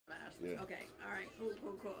Yeah. Okay. All right. Cool.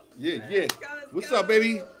 Cool. Cool. Yeah, All right, yeah. let's go. Let's What's go. up,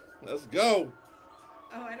 baby? Let's go.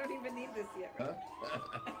 Oh, I don't even need this yet. Huh?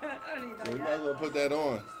 I don't need that We yet. might as well put that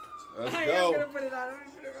on. Let's I am go. gonna put it on. I'm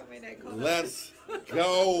gonna put it on my neck. Hold Let's on.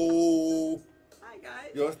 go. Hi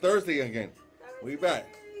guys. Yo, it's Thursday again. We back.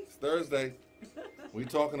 Thursday. It's Thursday. We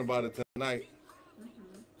talking about it tonight.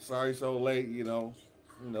 Sorry so late,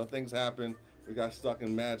 things happen. We got stuck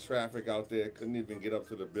in mad traffic out there. Couldn't even get up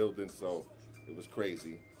to the building, so it was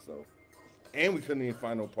crazy. So, and we couldn't even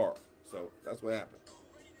find no park. So that's what happened.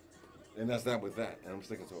 And that's that with that. And I'm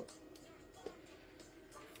sticking to it.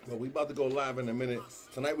 But we about to go live in a minute.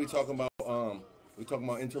 Tonight we talking about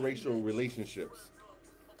interracial relationships.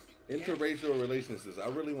 Interracial relationships. I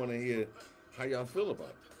really want to hear how y'all feel about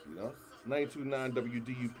it, 929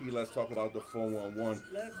 WDUP, let's talk about the 411.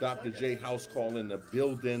 Dr. J House call in the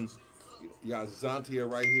building. Y'all Zantia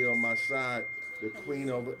right here on my side. The queen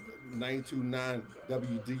of 929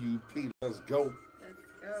 WDUP. Let's go. Let's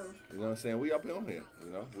go. You know what I'm saying? We up on here.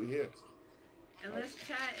 We here. And let's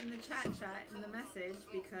chat in the chat in the message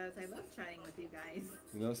because I love chatting with you guys.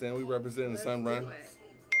 You know what I'm saying? We representing Let's Sun do Run. it.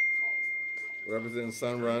 Representing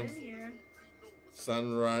Sun I'm Run. in here.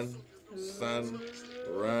 Sun Run. Sun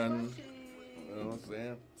Run. Watching. You know what I'm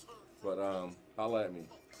saying? But holla at me.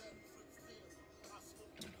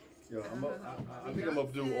 Yo, I think I'm gonna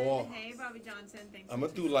do all. Hey, Bobby Johnson. Thanks. I'm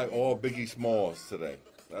gonna do like all Biggie Smalls today.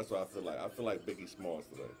 That's what I feel like. I feel like Biggie Smalls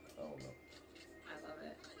today. I don't know. I love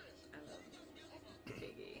it. I love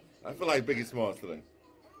Biggie. I feel like Biggie Smalls today.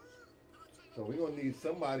 So we're gonna need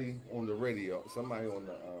somebody on the radio, somebody on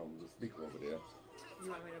the speaker over there, You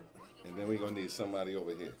want me to? and then we're gonna need somebody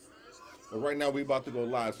over here. But right now we about to go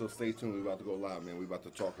live, so stay tuned. We about to go live, man. We about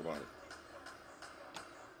to talk about it.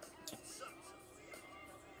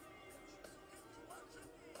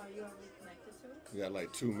 Are you already connected to it? We got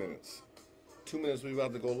like 2 minutes. 2 minutes, we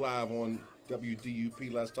about to go live on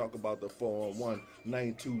WDUP. Let's talk about the 411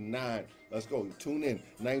 929. Let's go. Tune in.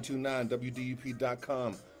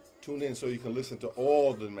 929WDUP.com. Tune in so you can listen to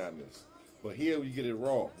all the madness. But here you get it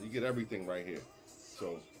raw. You get everything right here.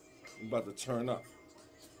 So we about to turn up.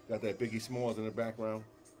 Got that Biggie Smalls in the background.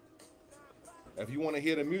 If you want to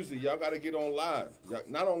hear the music, y'all got to get on live.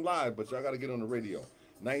 Not on live, but y'all got to get on the radio.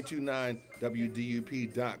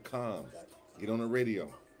 929WDUP.com. Get on the radio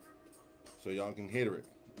so y'all can hear it.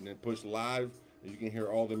 And then push live, and you can hear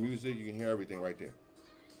all the music. You can hear everything right there.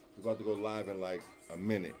 We're about to go live in like a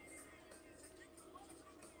minute.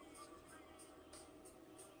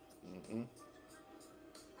 Mm-hmm.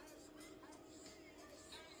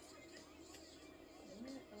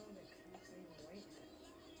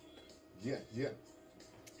 Yeah. Yep.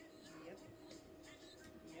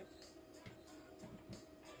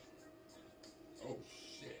 Oh,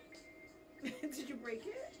 shit. Did you break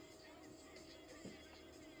it?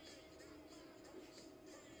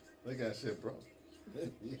 Look at that shit, bro.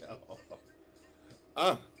 Yeah.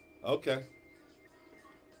 Okay.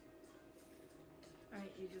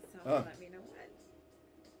 Alright, you just tell me, let me know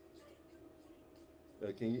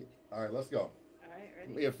what. Can you? All right, let's go. Alright,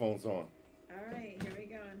 ready? Earphones on. Alright, here we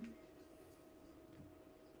go.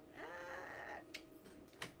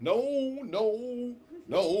 No.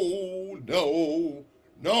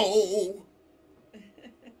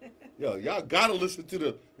 Yo, y'all gotta listen to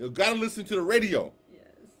the radio. Yes.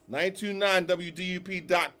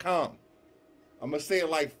 929WDUP.com. I'm gonna say it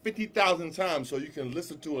like 50,000 times so you can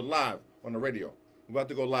listen to it live on the radio. We're about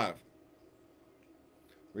to go live.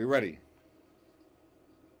 We ready?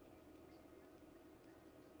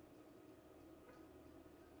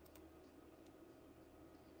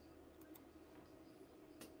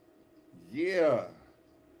 Yeah.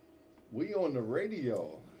 We on the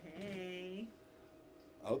radio. Hey.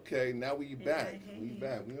 Okay, now we back. Hey. We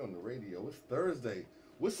back. We on the radio. It's Thursday.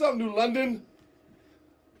 What's up, New London?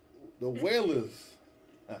 The Whalers.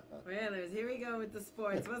 Whalers, here we go with the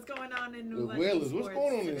sports. What's going on in New The London? Whalers. What's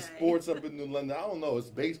going on today? in sports up in New London? I don't know. It's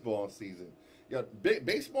baseball season. Yeah,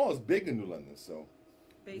 baseball is big in New London, so.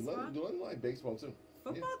 Baseball? New London like baseball too.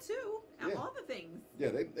 Football too. Yeah. All the things. Yeah,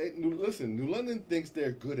 listen, New London thinks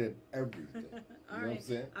they're good at everything. All You know right. what I'm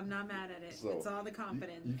saying? I'm not mad at it. So, it's all the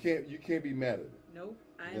confidence. You can't be mad at it. Nope,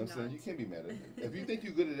 I You know am what I'm saying? not. You can't be mad at it. If you think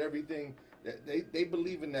you're good at everything, they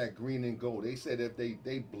believe in that green and gold. They said if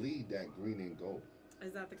they bleed that green and gold.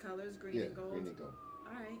 Is that the colors, green Yeah, and gold? green and gold.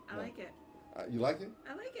 All right, I Yeah. like it. You like it?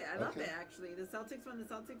 I like it. I love Okay. it actually. The Celtics, when the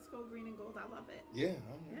Celtics go green and gold, I love it. Yeah.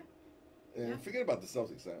 Yeah. And Yeah. forget about the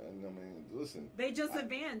Celtics. I mean, listen. They just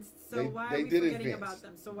advanced, so they why are we did forgetting advance. about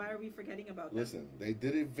them? So why are we forgetting about them? Listen, they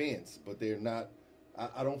did advance, but they're not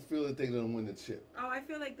I don't feel that they're gonna win the chip. Oh, I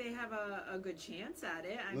feel like they have a good chance at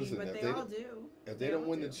it. I Listen, mean, but if they they all do. if they They don't all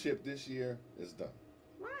win the do. chip this year, it's done.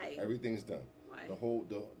 Why? Everything's done. Why?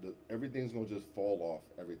 The everything's gonna just fall off.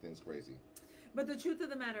 Everything's crazy. But the truth of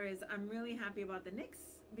the matter is, I'm really happy about the Knicks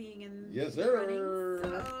being in Yes, the sir. running.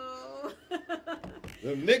 So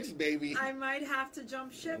The Knicks, baby. I might have to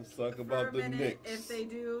jump ship Let's talk for about a the minute Knicks. if they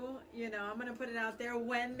do. You know, I'm gonna put it out there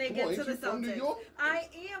when they Come get on, to ain't the you from New Celtics. York? I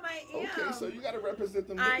am. Okay, so you got to represent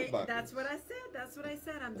them I Knickerbockers. that's what I said. That's what I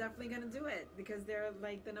said. I'm definitely gonna do it because they're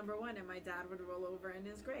like the number one, and my dad would roll over in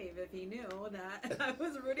his grave if he knew that I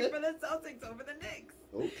was rooting for the Celtics over the Knicks.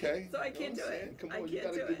 Okay. So I You know can't what do I'm it. saying? Come I on, you can't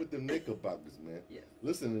got to do get it. with the Knickerbockers, man. Yeah.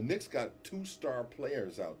 Listen, the Knicks got 2-star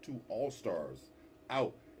players out, 2 all-stars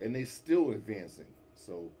out, and they still advancing.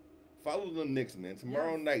 So follow the Knicks, man.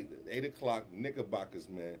 Tomorrow Yes. night, 8 o'clock, Knickerbockers,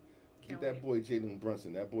 man. Can't Get that wait. boy Jalen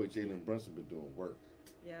Brunson. That boy Jalen Brunson been doing work.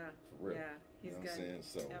 Yeah. For real. Yeah. You He's know good. what I'm saying?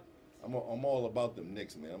 So Yep. I'm all about the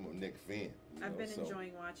Knicks, man. I'm a Knicks fan. I've been so.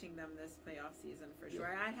 enjoying watching them this playoff season for Yeah.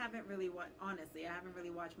 sure. I haven't really honestly, I haven't really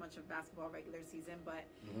watched much of basketball regular season, but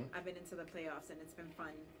Mhm. I've been into the playoffs and it's been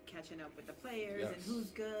fun catching up with the players and Yes. who's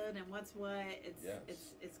good and what's what. It's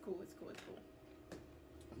Yes. it's cool. It's cool. It's cool.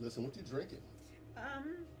 Listen, what you drinking?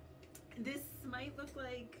 This might look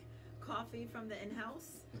like coffee from the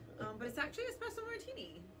in-house, but it's actually espresso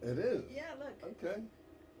martini. It is. Yeah, look. Okay.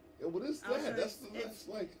 Yeah, what is I'll show that? you. That's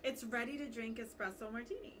like, It's ready to drink espresso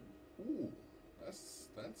martini. ooh, that's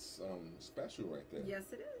special right there. Yes,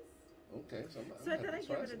 it is. Okay, so So I thought I'd give it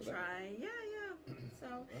some a of that. try. Yeah. So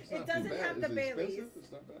That's it not too doesn't bad. have Is the it Baileys. expensive?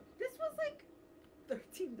 It's not bad. This was like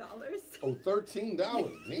 $13. Oh, $13.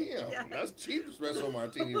 Damn, Yeah. that's cheap espresso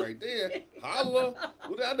martini right there. Holla,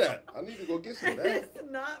 what that? I need to go get some of that. It's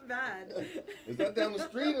not bad. Is that down the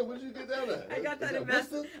street or where did you get that at? I got that Is in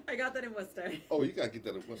Worcester? Worcester. I got that in Worcester. Oh, you gotta get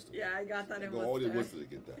that in Worcester. Yeah, I got that in Go all the way to Worcester.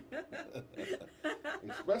 Worcester to get that.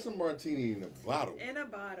 Espresso martini in a bottle. In a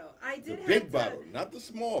bottle. I The did have big to, bottle, not the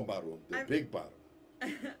small bottle. The I'm- big bottle.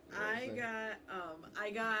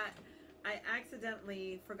 I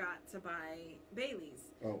accidentally forgot to buy Bailey's.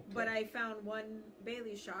 Oh, But I found one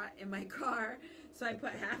Bailey shot in my car, so I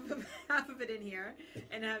put half of it in here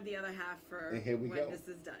and have the other half for And here we when go. this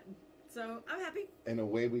is done. So I'm happy, and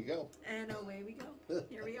away we go. and away we go.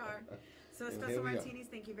 Here we are. So And here espresso we are. martinis,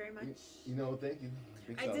 thank you very much. You know, thank you.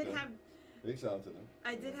 Big I shout did out. have Big shout out to them.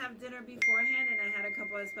 I did have dinner beforehand, and I had a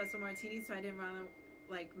couple of espresso martinis, so I didn't want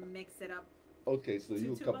to like mix it up. Okay, so Too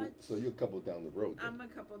you a couple. much? So you're a couple down the road. Then. I'm a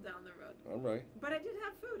couple down the road, All right. but I did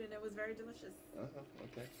have food, and it was very delicious.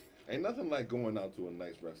 Okay. Ain't nothing like going out to a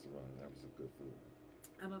nice restaurant and having some good food.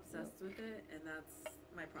 I'm obsessed with it, and that's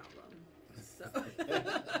my problem. So,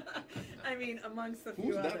 I mean, amongst a few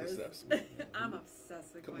Who's not others, obsessed with it? I'm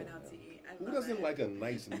obsessed with Come going on, out man. to eat. I Who love doesn't it. like a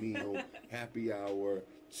nice meal, happy hour,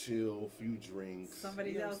 chill, few drinks?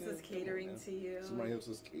 Somebody You know what else I'm is saying? Come on, catering man. to you? Somebody else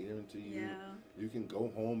is catering to you. Yeah, You can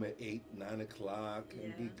go home at 8, 9 o'clock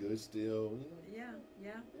and be Yeah. good still. You know,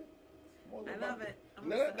 yeah. I'm all I about love that. it. I'm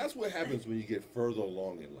Now, obsessed. that's what happens when you get further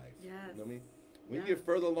along in life. Yes. You know what I mean? When you Yes. get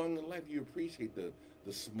further along in life, you appreciate the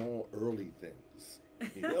small early things.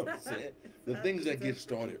 You know what I'm saying? The things that get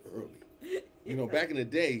started early. You know, back in the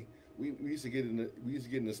day, we used to get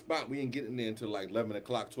in the spot. We didn't get in there until like 11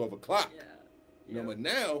 o'clock, 12 o'clock. Yeah. You know, but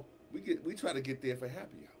now we try to get there for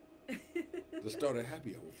happy hour. To start at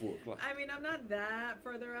happy hour 4 o'clock. I mean, I'm not that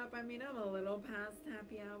further up. I mean, I'm a little past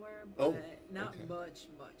happy hour, but Oh, not okay. much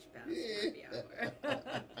past Yeah. happy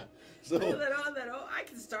hour. So a little. I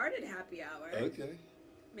can start at happy hour. okay.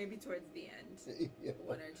 Maybe towards the end, Yeah.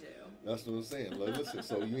 one or two. That's what I'm saying. Like, listen,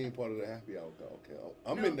 so you ain't part of the happy hour. Okay,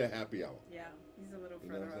 I'm No. in the happy hour. Yeah, he's a little You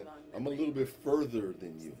know what further I'm saying? along. I'm than a me. little bit further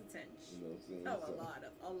than you. Just a tinge. You know what I'm saying? Oh, So,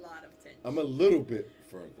 a lot of tinge. I'm a little bit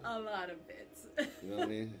further. A lot of bits. You know what I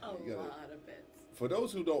mean? a You gotta- lot of bits. For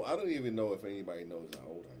those who don't, I don't even know if anybody knows how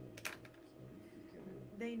old I am. So you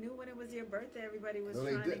can't They knew when it was your birthday. Everybody was No,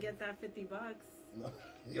 they trying to didn't. get that $50. really-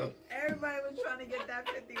 Yo, Everybody was trying to get that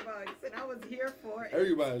 $50, and I was here for it.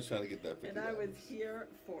 everybody was trying to get that 50. And I was here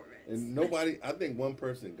for it. And nobody, I think one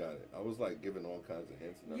person got it. I was like giving all kinds of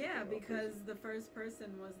hints. And Yeah, everything. because the first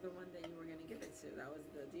person was the one that you were going to give it to. That was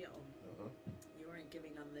the deal. Uh-huh. You weren't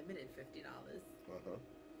giving unlimited $50. Uh-huh.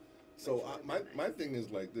 So Which would've my been my nice. thing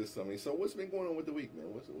is like this. I mean, so what's been going on with the week,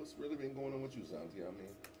 man? What's really been going on with you, Zanti? I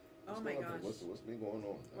mean, Oh what's my going on? gosh. What's been going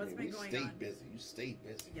on? What's been going you on? stayed busy. You stayed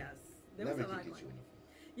busy. Yes. There Never was a can lot get going you on. on the phone.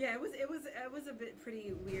 Yeah, it was a bit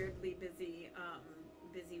pretty weirdly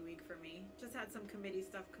busy week for me. Just had some committee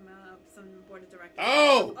stuff come up, some board of directors.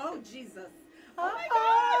 Oh! Oh Jesus! Oh my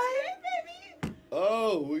gosh! Hey, baby!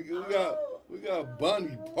 Oh, we got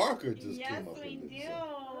Bonnie Parker just Yes, came up we in do. this.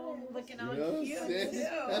 home looking all You know what I'm cute saying? too.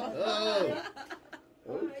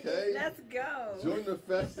 Oh, okay. Let's go. Join the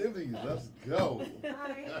festivities. Let's go.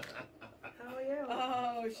 Hi. How are you?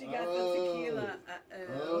 Oh, she got some tequila.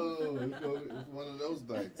 Oh, it's one of those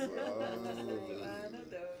nights. One of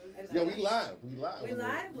those. Yeah, we live. We live. We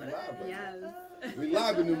live? We What live. up? Right Yes. now. We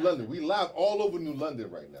live in New London. We live all over New London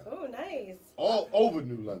right now. Oh, nice. All over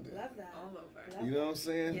New London. Love that. All over. You know what I'm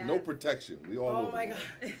saying? Yes. No protection. We all over. Oh my God.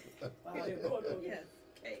 Wow. Yes.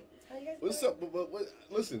 Okay. How you guys What's doing? up?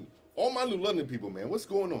 Listen, all my New London people, man. What's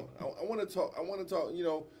going on? I want to talk. I want to talk. You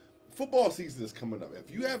know, football season is coming up.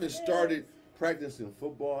 If you haven't started practicing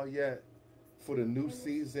football yet for the new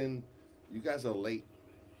season, you guys are late.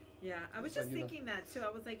 Yeah, I was just thinking that too. I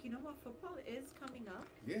was like, you know what? Football is coming up.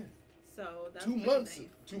 Yeah. So that's 2 really months. nice.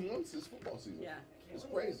 2 months is football season. Yeah. It's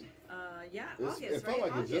crazy. Yeah. It August, felt right?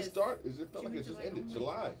 like August. it just started. It felt like June, it just July, ended. oh my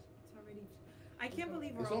July. God. It's already. I can't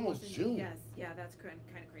believe we're It's almost in June. Yes. Yeah. That's kind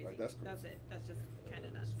of crazy. Like, that's That's it. That's just kind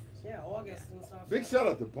of nuts. Yeah, August and stuff. Big shout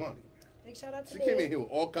out to Bonnie. Big shout out to She me. came in here with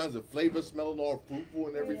all kinds of flavors, smelling all fruitful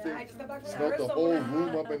and everything. Yeah, I just got back from Smelled the Arizona. whole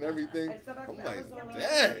room up and everything. I just got back I'm from like, Arizona.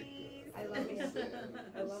 dang. I love me. I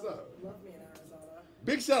What's love, up? love me in Arizona.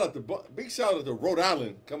 Big shout out to Rhode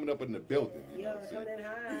Island coming up in the building. You know Yeah, what I'm coming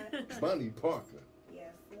in saying? hot. Bonnie Parker Yes,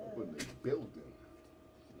 up sir. in the building.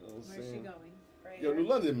 You know what I'm Where's she saying? going? Right Yo, here. New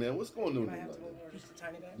London, man. What's going on in Might New have to London? move over just a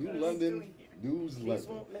tiny bit. New What is London, doing here? News Please London.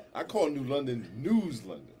 won't let- I call New London News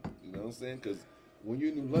London. You know what I'm saying? Because when you're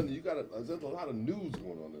in New London, you got there's a lot of news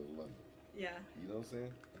going on in London. Yeah. You know what I'm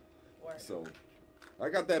saying? Work. So, I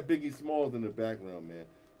got that Biggie Smalls in the background, man.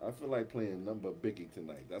 I feel like playing number Biggie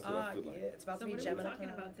tonight. That's what I feel Yeah, like. it's about So to be what are we Gemini. talking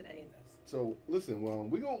about today? So listen, well,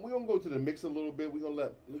 we're gonna go to the mix a little bit. We're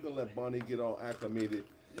gonna let Bonnie get all acclimated,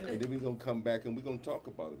 and then we're gonna come back and we're gonna talk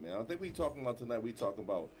about it, man. I think we talking about tonight. We talking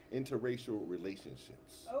about interracial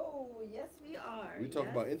relationships. Oh, yes, we are. We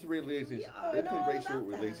talking Yes. about interracial I know all about that.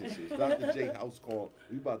 relationships. Dr. J house call.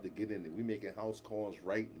 We about to get in it. We making house calls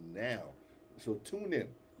right now. So tune in.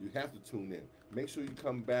 You have to tune in. Make sure you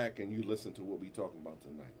come back and you listen to what we talking about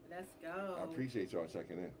tonight. Let's go. I appreciate y'all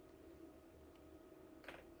checking in.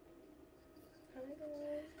 Hi,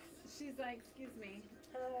 guys. She's like, excuse me.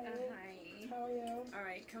 Hi. Hi. How are you? All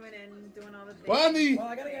right, coming in, doing all the things. Bonnie. Well,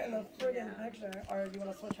 I gotta get in the friggin' Yeah. picture. Or do you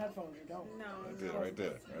want to switch headphones? You don't. No, Right no. there, right there,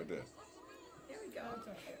 right there. There we go. That's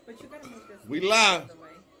okay. But you gotta move this. We live. out of the way.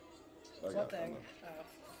 I What got it. thing?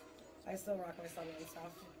 I still rock my stomach and stuff.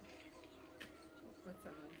 What's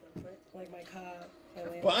up? Like my cup. my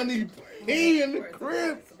lamp. Bonnie, he in the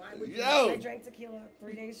crib. I Yo, drank tequila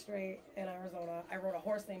 3 days straight in Arizona. I rode a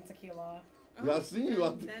horse named Tequila. y'all seen you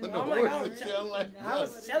out there on the Oh my horse God. and shit. I'm like, I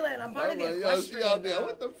was chilling. I'm part of the yo, she equestrian. out there. now.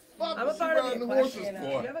 What the fuck I'm a is she part of riding the the horses equestrian. now. Do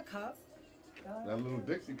for? you have a cup? That little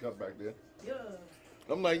Dixie cup back there. Yeah.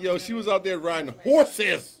 I'm like, yo, she was out there riding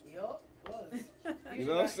horses. Yup. Was. You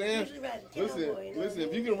know what I'm saying? Usually ride a cowboy, Listen, you know? listen.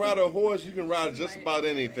 If you can ride a horse, you can ride just about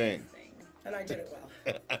anything. And I did it well.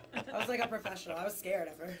 I was like a professional. I was scared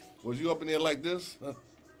at first. Was you up in there like this? Huh?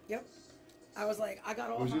 Yep. I was like, I got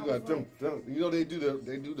all. Was you I got was them? like- You know they do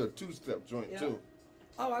the 2-step joint Yeah. too.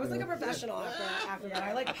 Oh, I was like a professional after that.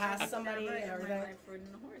 I like passed somebody and everything.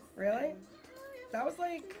 Really? That was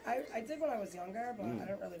like I did when I was younger, but I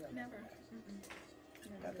don't really remember.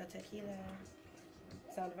 Never. Got the tequila.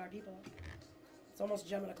 Sound of our people. It's almost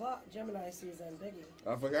Gemini season, Biggie.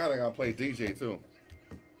 I forgot I gotta play DJ too.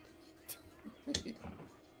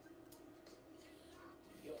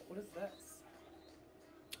 Yo, what is this?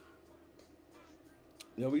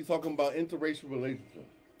 Yeah, we talking about interracial relationships.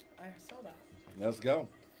 I saw that. Let's go.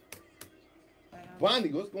 I have Bonnie,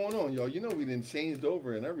 what's going on, y'all? You know we done changed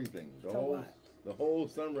over and everything. So what? The whole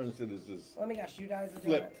sunrun shit is just Let me guess, you guys are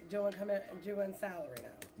Flip. doing salary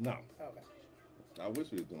now. no. Okay. I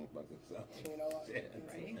wish we was doing fucking stuff. You know what? Yeah.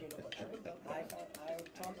 Right. You know what? I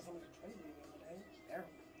talked to somebody from Trinity the other day. They're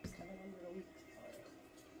 $700 a week.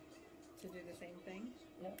 To do the same thing?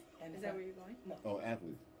 Yep. And Is that where you're going? No. Oh,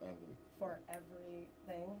 athletes. For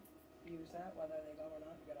everything you use that, whether they go or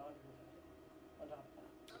not, you get 100 on top of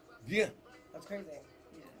that. Yeah. That's crazy.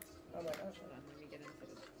 Yeah. I'm like, oh Hold shit. on, let me get into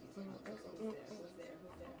the. Who's there?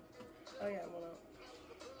 Oh yeah, well,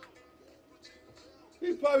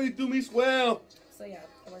 He probably do me swell. so yeah,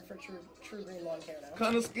 I work for True Green Lawn Care now.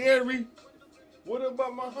 Kind of scary. What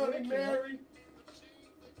about my honey Thank you. Mary?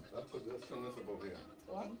 Let's turn this up over here.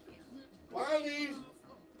 What? Wiley.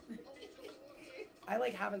 I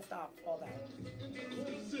like haven't stopped all that.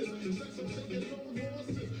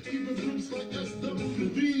 Even groups like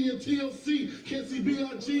SWV and TLC can't see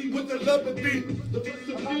BRG With the love beat. the best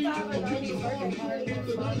of I'm me. about to have a 90s birthday party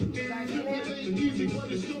next month. You guys in there? Easy,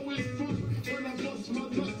 but it sure is fun. When I bust my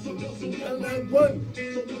nuts, I bust a And one. then one. So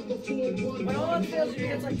let When all else fails, you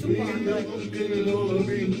get like Tupac. Like,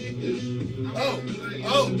 oh,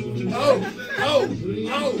 oh, oh, oh,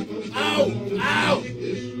 oh, oh, ow.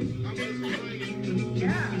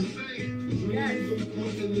 yeah. Yes.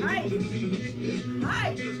 Hi. Hi.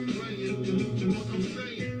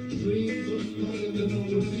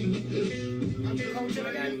 Coaching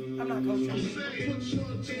again? I'm not coaching.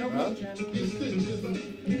 No coaching.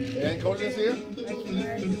 And coaches here?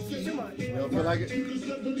 It's too much. You don't feel like it?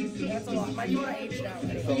 That's a lot. My daughter aged out.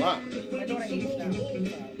 It's a lot. My daughter aged out.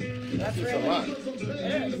 That's It's really a lot. It is.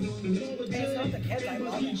 Hey, it's not the kids. I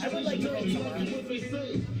love it. I would like to go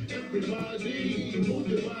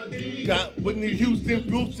somewhere. Got Whitney Houston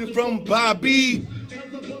boosted from Bobby.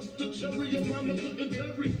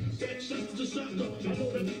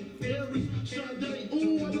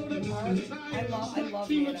 I love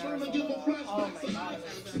being in Arizona. Oh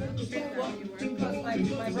my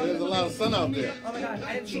god. There's a lot of sun out there. Oh my god,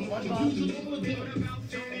 I didn't see one bug.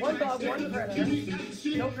 One bug, one critter.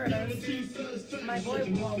 No critters. My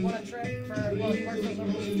boy won a trip for, well, he works for the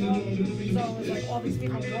Rooster Club. So it was like all these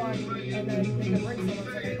people won, and then they could bring someone,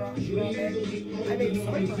 so they brought me. I made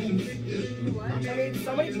so many friends. I made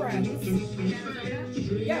so many friends.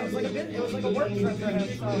 Yeah, it was like a work trip for him.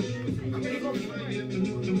 So people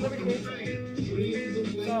Liberty Mutual.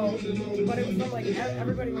 So, but it was from like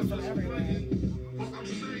everybody was from everywhere.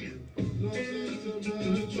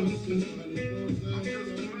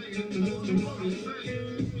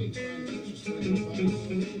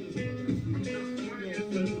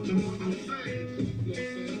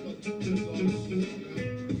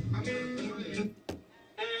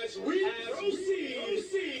 As we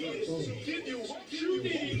proceed to give you what you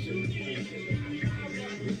need.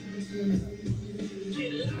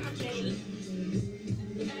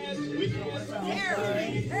 As we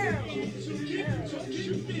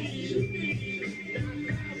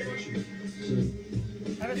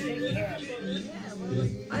I have a shaky hand.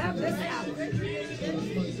 I have this app.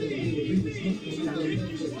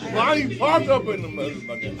 Why you park up in the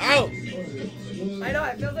motherfucking house? I know,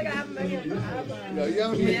 it feels like I haven't been here forever. Yo, you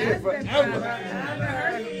haven't been here forever.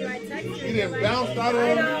 You done bounced out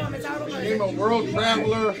I on know, I'm a total became a world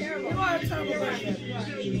traveler. You are a total person.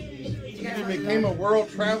 You became a world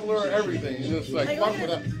traveler, everything. You just like, fuck with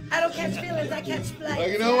that. I don't catch feelings, I catch flights.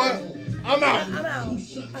 Like, you know what? I'm out. I'm out.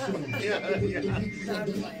 Yeah, yeah. No, I'm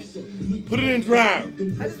just playing. Put it in drive. I've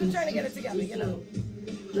just been trying to get it together, you know.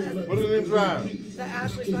 Put it in drive. The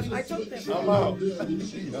Ashley special. I took this. I'm out.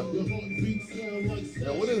 Now,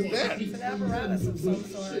 what is that? It's an apparatus of some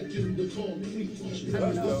sort. I don't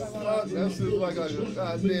What know the if I fuck? want to. That's just like a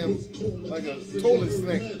goddamn, like a toilet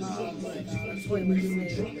snake. Oh my god, a toilet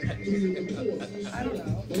snake. I don't know.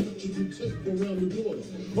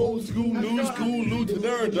 Old school, new school,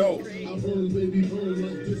 lieutenant though.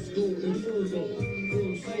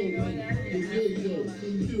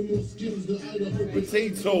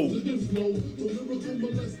 Potato.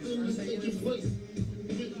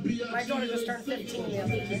 My daughter just turned 15 the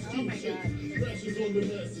other day. Oh my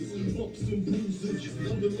god.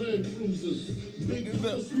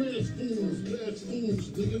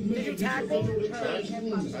 Did you tag me? I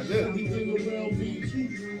did.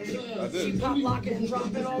 I She did. pop locking and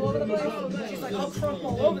dropping all over the place. She's like, I'll crump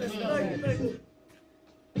all over this building.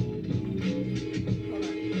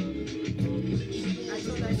 I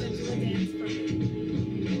told her I said do a dance for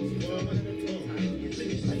me. One of the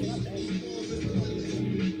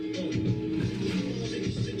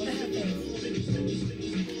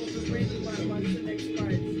Just wait till I watch the next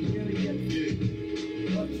part. She really gets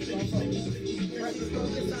focus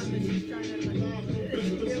on that she's trying to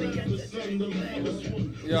really get it.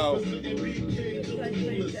 Yo,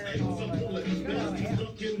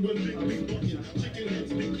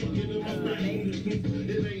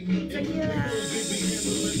 Tequila.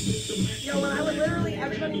 Yo, when I would literally,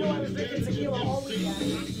 everybody knew I was drinking tequila all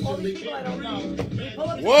weekend. All these people I don't know. We pull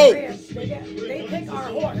up to Whoa. the ranch. They pick our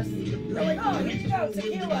horse. They're like, oh, here you go,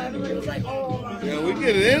 tequila. Everybody was like, oh my god. yeah, we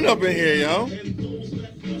get it in up in here, yo. A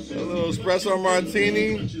little espresso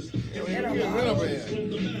martini. Yeah, we get it in up in here.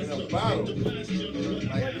 In a bottle.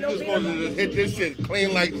 Like, you're supposed to just hit this shit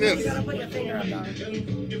clean like You this. gotta put your finger up there.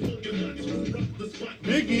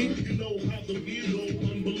 Biggie.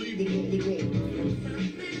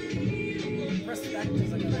 Respect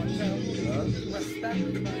is a good one, too. Huh? Respect.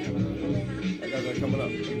 I got that coming up.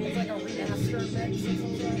 It's like a remaster mix or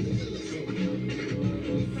something.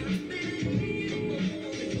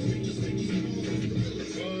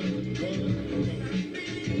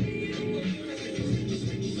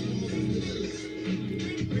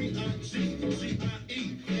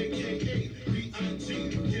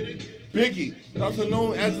 Biggie, also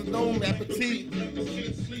known as a known appetite.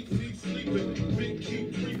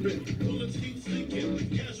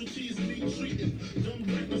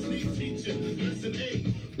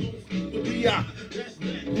 Yeah.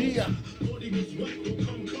 Yeah.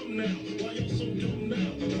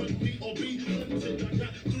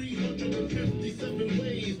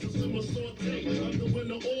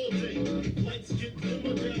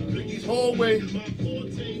 Biggie's hallway. I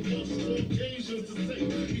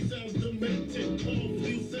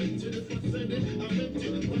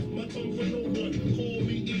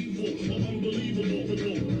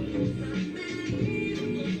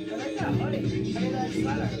like that hoodie. I mean, that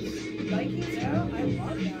sweater. Nike too? I love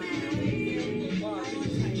that. Why?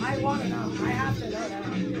 I want to know. I have to know that.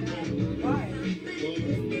 Why?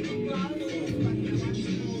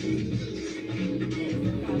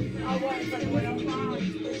 Oh, what? It's like a widow.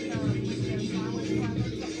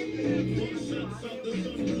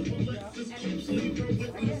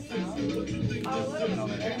 Oh, a little bit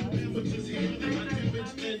over there.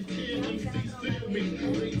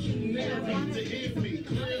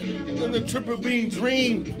 And the triple beam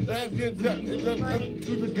dream. It's not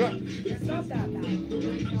that bad.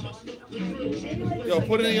 Yo,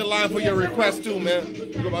 put it in your line for your request too, man.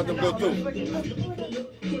 We're about to go through.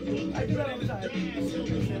 I do that all the time.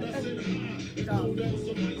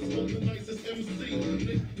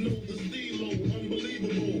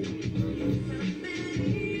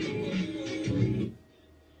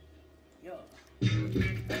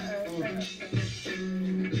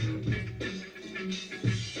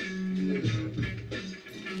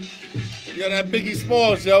 Yo, that Biggie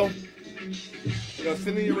Smalls, yo. Yo,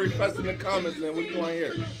 send in your request in the comments, man. What you want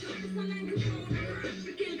here?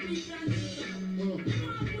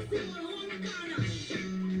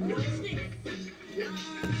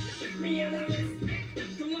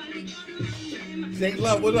 J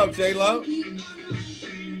Love, what up, J Love?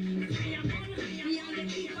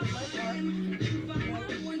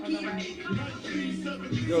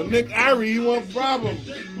 Yo, Nick Ari, you want problems?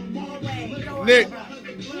 Nick,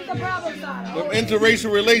 Who's the problem side? them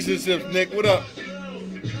interracial relationships, Nick, what up? I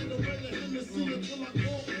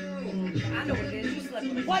know what it is. You slept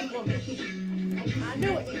with a white woman. I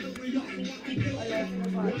knew it.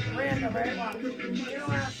 Random, right? You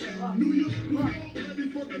don't have to. Look.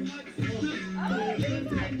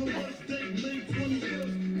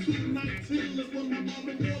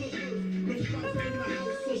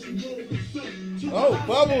 Oh,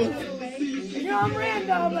 Bubbles. You know, I'm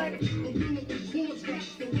random, like.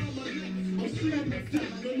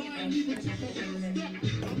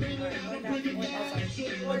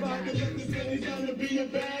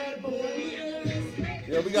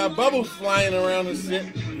 Yeah, we got bubbles flying around and shit.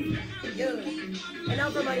 And now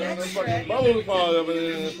for my next trick. Bubbles fall over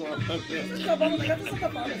there. Let's go bubbles. I got this like a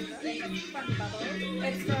bubble.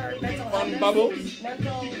 It's for mental Fun health. bubbles.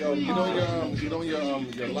 Mental. Yo, get on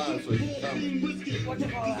your line so you can come. What you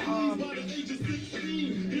call it?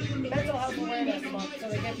 Mental health awareness month. So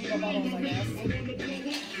they give people bubbles, I guess.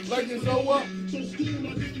 Like it, so what?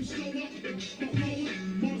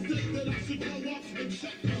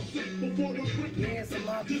 Yeah, some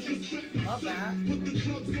love that.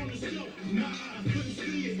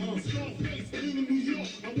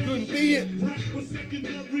 Couldn't be it.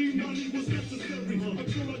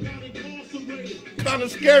 Kind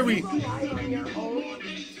of scary. Rely on your own.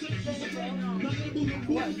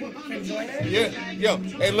 What? Enjoy it? Yeah, yo,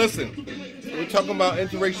 hey, listen. We're talking about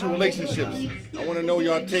interracial relationships. I want to know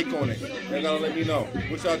y'all take on it. Y'all gotta let me know.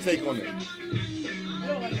 What's y'all take on it?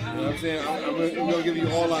 You know what I'm saying? We're going to give you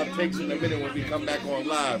all our takes in a minute when we come back on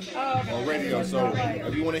live on radio. So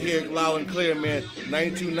if you want to hear it loud and clear, man,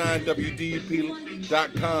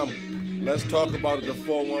 929wdup.com. Let's talk about it, the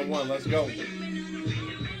 411. Let's go.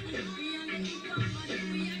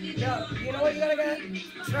 Yo, you know what you gotta get?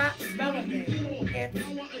 Trap spelling bee. It's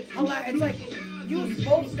hilarious. It's like use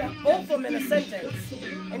both of them in a sentence,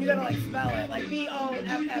 and you gotta like spell it like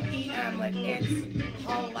BOFFEM. Like it's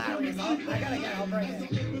hilarious. I gotta get it. I'll bring it.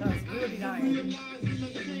 Cause we would be dying.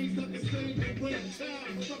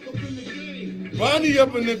 Bonnie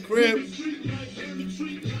up in the crib.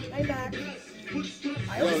 Hey Mac.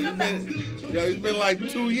 I always come back. Yo, it's been like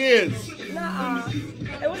 2 years. Nuh-uh.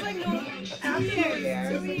 It was like no, after 2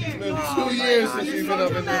 years. 2 years. It's been 2 years since you've been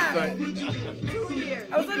up in this thing. 2 years.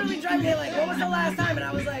 I was literally driving there like, what was the last time? And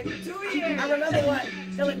I was like, 2 years. I remember what?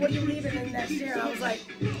 They're like, what are you leaving in next year? And I was like,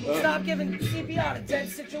 stop giving CPR to dead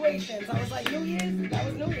situations. I was like, New Year's? That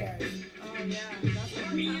was New Year's. Oh yeah, that's what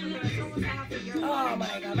I'm talking about. It's almost half a year. Oh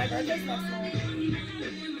my god, my birthday's next month.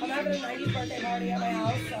 I'm having a 90th birthday party at my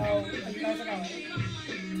house, so you guys are going.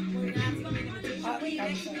 We're gonna have to give me an invitation. My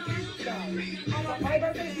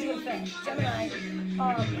birthday's June 5th, Gemini.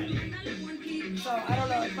 So I don't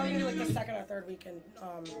know. It's probably like the second or third week in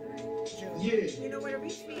June. Yeah. You know where to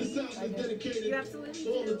reach me. This album is dedicated You absolutely to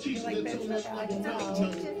all the do. teachers Like that told bitch, us I about like the it.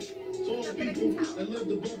 mountaintops. To all the people that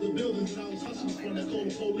lived above the buildings and I was hustling from that call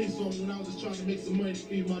the police on when I was just trying to make some money to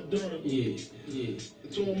feed my daughter. Yeah, yeah.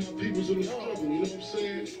 And to all my peoples in the struggle, you know what I'm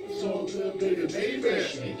saying? It's all good, baby, baby.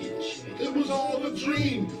 It was all a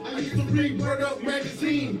dream. I used to read Word Up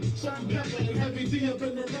magazine. Salt and pepper and heavy D up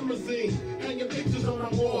in the limousine. Hanging pictures on my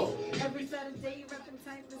wall. Every Saturday, repping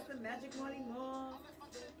tight, Mr. Magic Money Mall.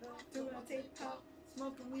 Doing a tape pop,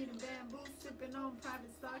 smoking weed and bamboo, sipping on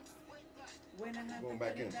private stocks. When I have Going to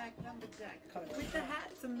back get in. it back, lumberjack. With the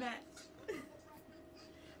hat to match.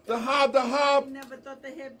 The hob. Never thought the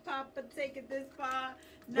hip hop would take it this far.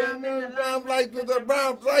 Now I'm in the brown limelight light with the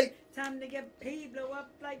brown light. Time to get paid, blow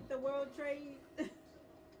up like the World Trade.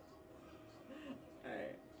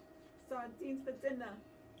 Alright. Sardines for dinner.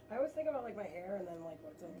 I always think about like my hair and then like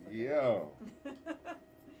what's in. Yo,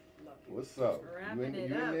 Lucky. what's up? Wrapping You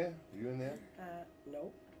it in up. there? You in there?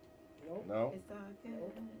 Nope. Nope. No. It's all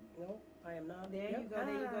good. Nope. I am not. There you go,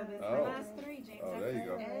 there you go. There's Oh. the last three, James. Oh, there you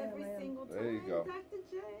go. Every single time, There you go. Dr.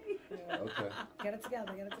 J. Okay. Get it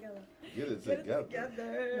together. Get it together. Get it Get it together. No,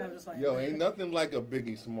 together. I'm just like. Yo, ain't nothing like a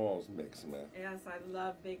Biggie Smalls mix, man. Yes, I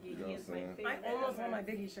love Biggie. You know He what is I'm my saying? favorite. I almost wore my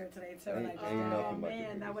Biggie shirt today too, and I Ain't just nothing Oh like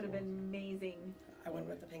man, the that Biggie would have been Smalls. amazing. I went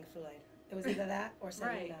with the Pink Floyd. It was either that or Right.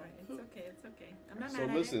 Selena. It's okay. It's okay. I'm not So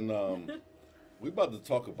mad listen, at it. we about to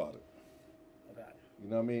talk about it. Oh God. You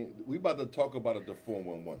know what I mean? We about to talk about it the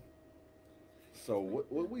 411. So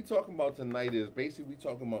what we talking about tonight is basically we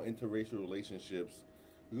talking about interracial relationships.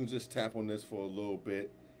 We can just tap on this for a little bit.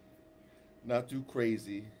 Not too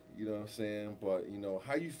crazy, you know what I'm saying? But you know,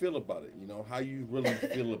 how you feel about it, you know, how you really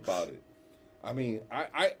feel about it. I mean,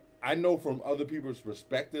 I know from other people's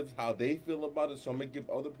perspectives how they feel about it, so I'm gonna give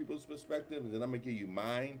other people's perspective and then I'm gonna give you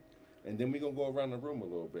mine, and then we're gonna go around the room a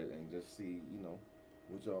little bit and just see, you know,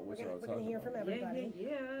 what y'all We're talking gonna hear from about. everybody. Yeah.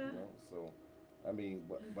 You know, so I mean,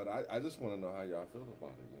 but I just want to know how y'all feel about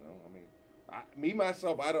it. You know, I mean, me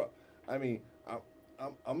myself,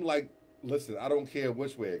 I'm like, listen, I don't care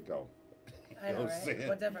which way it go. I know, what I'm right? saying?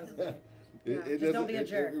 What difference does it make? It Just don't doesn't. be a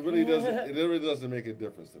jerk. It really doesn't. It really doesn't make a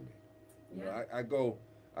difference to me. You know, Yeah.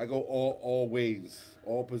 I go all ways,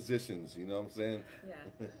 all positions. You know what I'm saying?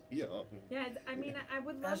 Yeah. You know. Yeah, I mean, I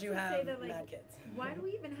would love As you to say have that, like, mad kids. why do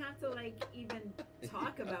we even have to, like, even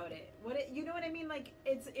talk about it? You know what I mean? Like,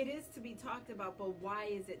 it is to be talked about, but why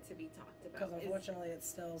is it to be talked Because about? unfortunately, it's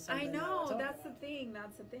still I something. know, that we're that's the talking thing,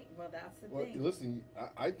 that's the thing. Well, that's the Well, thing. listen,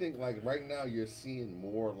 I think like right now you're seeing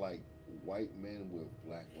more like white men with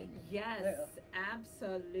black women. Yes, Yeah.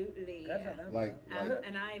 absolutely. Good for them. Like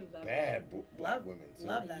And I love bad it. black Love- women. Too.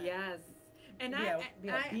 love that. Yes. And be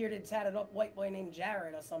a bearded, tatted up white boy named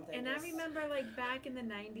Jared or something. And I Just- remember, like, back in the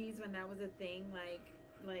 90s when that was a thing,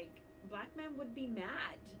 like black men would be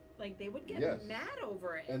mad. Like, they would get Yes. mad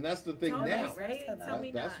over it. And that's the thing Tell me, now. right? That's Tell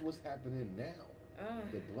me That's not. what's happening now.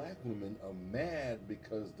 Ugh. The black women are mad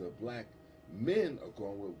because the black men are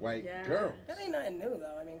going with white Yeah. girls. That ain't nothing new,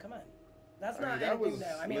 though. I mean, come on. That's I mean, not that anything was- new.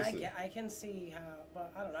 I mean, listen. I can see how,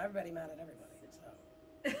 but I don't know. Everybody mad at everybody, so.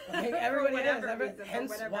 For Like, everybody whatever is. reason, for Hence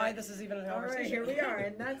whatever. why this is even a All conversation. right, here we are,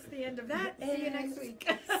 and that's the end of that. See you next week.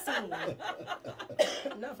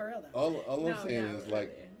 No, for real though. All I'm No, saying no, is like,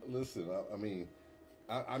 really. listen. I mean,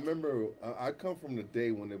 I remember I come from the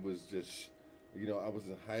day when it was just, you know, I was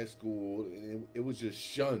in high school and it was just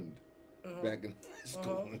shunned back in high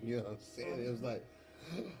school. You know what I'm saying? It was like,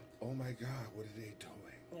 oh my God, what are they doing?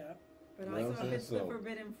 Yeah. But You know what also, I'm if it's the saying?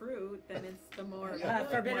 forbidden fruit, then it's the more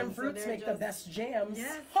Forbidden one, so fruits they're make the just- best jams.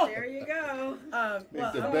 Yes, there you go. Make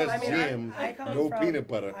the I'm- best I mean, jam, I come no from- peanut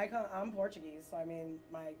butter. I'm Portuguese, so I mean,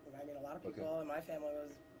 a lot of people in my family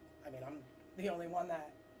was. I mean, I'm the only one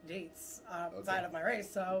that dates outside Okay. of my race,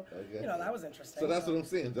 so Okay. you know that was interesting. So that's what I'm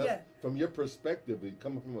saying. That's, Yeah. From your perspective,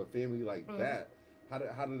 coming from a family like Mhm. that,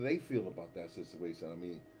 how do they feel about that situation? I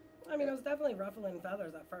mean, it was definitely ruffling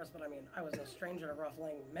feathers at first, but I mean, I was a stranger to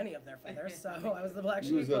ruffling many of their feathers, so I was the black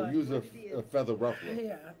sheep. but- you was a feather ruffler.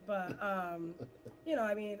 Yeah, but you know,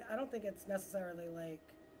 I mean, I don't think it's necessarily like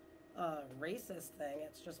a racist thing.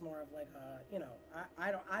 It's just more of like a, you know,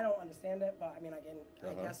 I don't understand it, but I mean,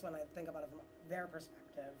 I guess when I think about it from their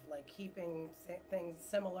perspective, like keeping things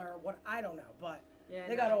similar, what I don't know, but Yeah,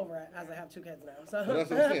 they got over it as I have 2 kids now. So But that's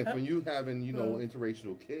what I'm saying. When you having, you know,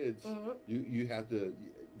 interracial kids, Mhm. you have to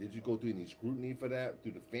did you go through any scrutiny for that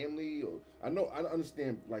through the family? Or I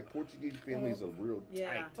understand like Portuguese families are real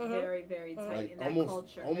Yeah, tight. very, very tight Like in that almost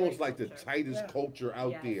culture. almost that like the culture. tightest culture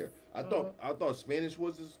out Yes. there. I thought Spanish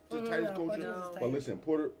was the tightest culture, No. but listen,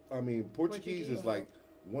 Portuguese is like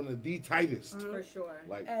one of the tightest. For sure.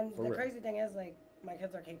 Like, And for the real. crazy thing is, like, my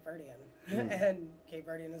kids are Cape Verdean, and Cape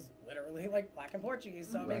Verdean is literally like black and Portuguese,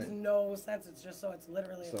 so it makes no sense. It's just so it's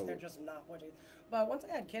literally they're just not Portuguese. But once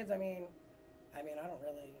I had kids, I mean, I don't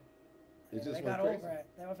really. They got over it.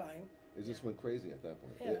 They were fine. It just went crazy at that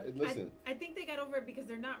point. Yeah. Listen, I think they got over it because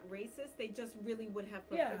they're not racist. They just really would have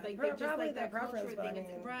Yeah, like they're just probably like that their preference, culture but I thing.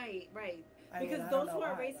 mean, Right. I mean, Because I those don't who know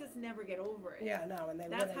are why, racist never get over it. Yeah, no, and they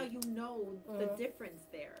That's wouldn't. how you know the difference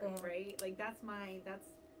there, right? Like that's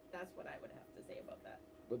what I would have to say about that.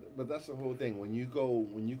 but that's the whole thing. When you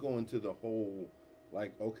go into the whole,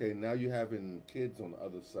 like, okay, now you're having kids on the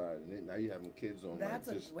other side, and then now you're having kids on That's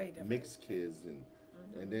like just way different. mixed kids, and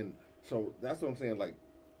then so that's what I'm saying. Like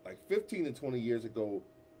 15 to 20 years ago,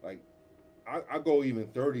 like I go even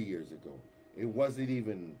 30 years ago, it wasn't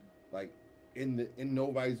even like in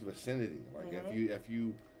nobody's vicinity. Like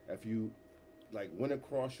if you like went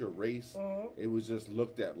across your race, it was just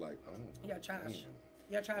looked at like, oh, You're trash. damn.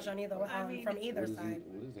 You're trash on either from either side.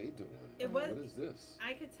 What is they doing? What is this?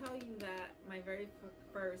 I could tell you that my very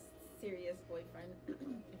first serious boyfriend, if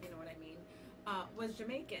you know what I mean, was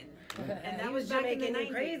Jamaican, and that was back Jamaican in the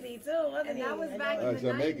 90s. Crazy too, wasn't And he? that was back in the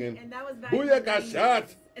Jamaican. 90s. And that was back Booyah, in the got 90s.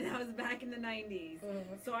 shot. And that was back in the 90s.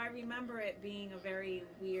 So I remember it being a very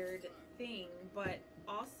weird thing, but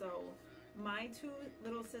also my two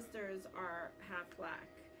little sisters are half black.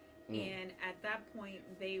 And at that point,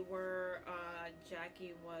 they were,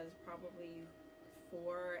 Jackie was probably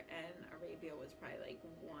 4 and Arabia was probably like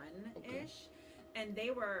 1-ish. And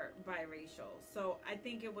they were biracial. So I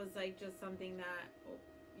think it was like just something that,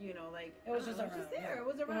 you know, like, It was just there. around. It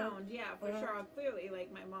was around, yeah, for sure. Clearly, like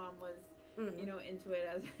my mom was, you know, into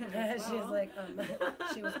it as She's well. like,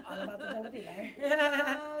 she was all about the jungle fever.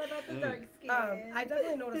 All about the dark skin. I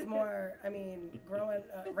definitely noticed more. I mean,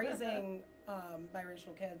 raising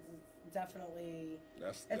biracial kids is definitely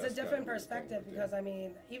it's a different perspective because I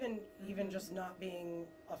mean, even just not being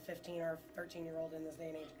a 15 or 13-year-old in this day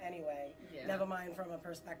and age anyway. Never mind from a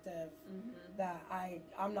perspective that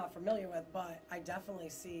I'm not familiar with, but I definitely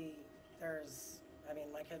see I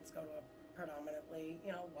mean, my kids go to a predominantly,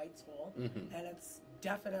 white school, and it's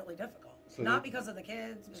definitely difficult. So not because of the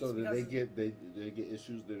kids. So did they get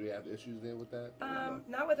issues? Did they have issues there with that?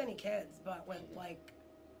 Not with any kids, but with like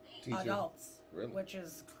Teaching? Adults, really? Which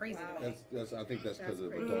is crazy. To me. I think that's because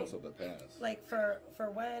of adults of the past. Like for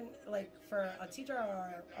a teacher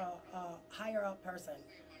or a higher up person,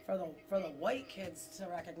 for the white kids to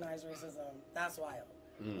recognize racism, that's wild.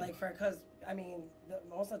 Like because I mean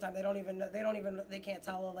most of the time they can't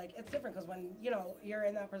tell, like it's different because when you're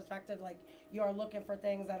in that perspective, like you're looking for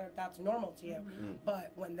things that's normal to you,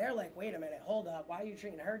 but when they're like, wait a minute, hold up, why are you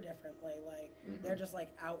treating her differently? Like they're just like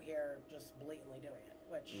out here just blatantly doing it,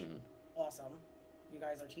 which awesome. You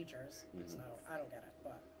guys are teachers, so I don't get it,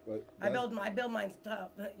 but I build mine tough,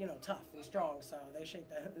 tough and strong, so they shake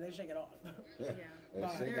it off.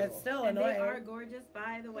 But it's still and annoying. they are gorgeous,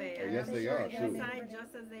 by the way. Yes, they are. Inside,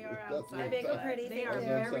 just as they are outside. I make them pretty. They are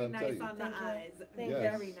very nice on the eyes.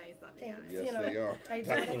 Very nice on the eyes. Yes, they are. I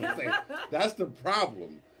That's what I'm saying. That's the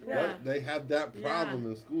problem. Yeah. They have that problem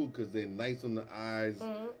in school because they're nice on the eyes.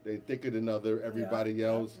 They're thicker than everybody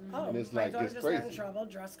else, and it's my like daughter it's just crazy. got in trouble,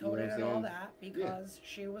 dress coded and all that because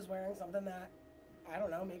she was wearing something that I don't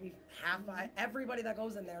know, maybe everybody that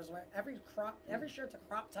goes in there is wearing every shirt's a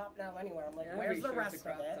crop top now anywhere. I'm like, where's the rest of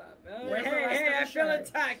it? Where's the rest of the I feel shirt?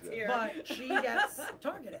 attacked here. But she gets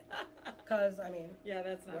targeted because I mean,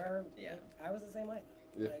 that's not. I was the same way,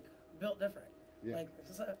 like built different. Yeah. Like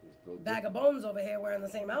it's a bag of bones over here wearing the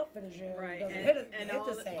same outfit as you. Right. Doesn't And, hit it, and hit all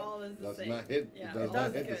the same. all is the Does same. not hit. Yeah. Does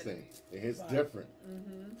not hit the same. It hits different.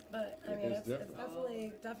 But I It mean, is it's different.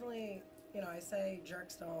 definitely. I say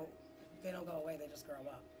jerks don't go away. They just grow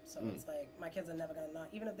up. So it's like my kids are never gonna not.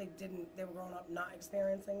 Even if they were growing up not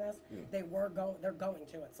experiencing this. They're going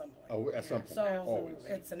to at some point. Oh, at some point. So Always.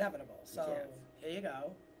 it's inevitable. So here you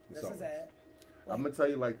go. This is it. I'm gonna tell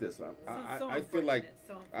you like this. I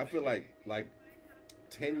feel like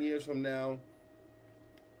 10 years from now,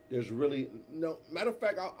 there's really no matter of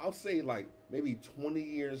fact. I'll say like maybe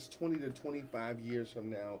 20 to 25 years from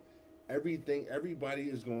now, everybody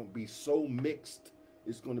is gonna be so mixed.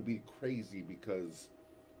 It's gonna be crazy because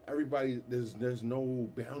everybody there's no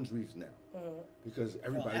boundaries now because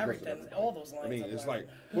everybody goes to everybody. All those lines. I mean, it's like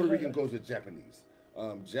Puerto Rican goes to Japanese,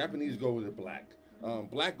 Japanese go with black,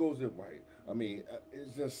 black goes with white. I mean,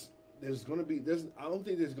 it's just there's gonna be I don't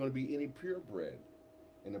think there's gonna be any purebred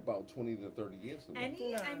in about 20 to 30 years from now.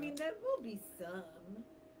 I mean, there will be some.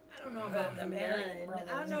 I don't know about The none. married brothers.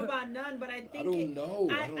 I don't know about none, but I think I don't know.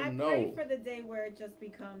 I don't know. pray for the day where it just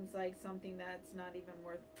becomes like something that's not even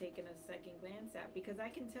worth taking a second glance at, because I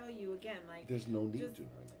can tell you again, like there's no need just, to.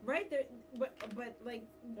 Right there, but like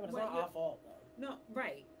No, it's not our fault. no,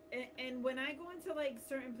 right. And when I go into like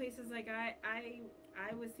certain places, like I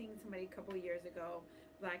was seeing somebody a couple of years ago,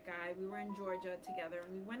 black guy. We were in Georgia together,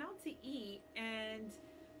 and we went out to eat, and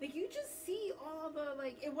like you just see all the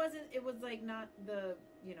like it was like not the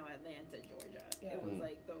Atlanta, Georgia. Yeah. It was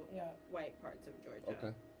like the Yeah. white parts of Georgia.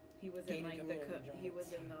 Okay. He was in Gated like community he was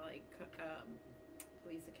joints. in the like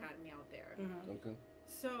police academy out there. Mm-hmm. Okay.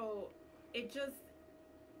 So it just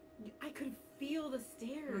I could feel the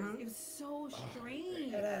stares. Mhm. It was so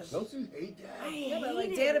strange. It is. Don't you hate that? I Yeah, but like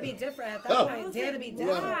hated dare to it. be different at that Oh. I point. was Dare like, to be why?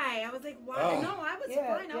 different. why? I was like, why? Oh. No, I was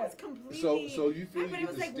Yeah, fine. I yeah. was completely. So you feel but you it get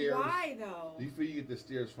was the like, stares? why though? Do you feel you get the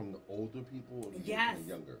stares from the older people or do you get Yes. from the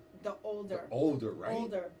younger? The older. The older, right?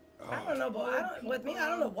 Older. I don't know, but with me, I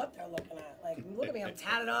don't know what they're looking at. Like, look at me, I'm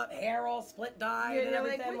tatted up, hair all split dyed and You're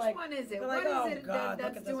everything. like, which one is it? they're What like, oh, is it God, look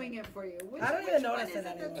that's at this doing one. it for you? Which, I don't even which notice one is it it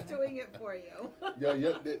that's anymore. doing it for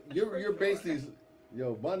you? You're basically,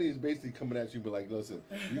 Bonnie is basically coming at you, but like, listen,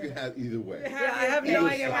 you can have either way. Yeah, I have no Either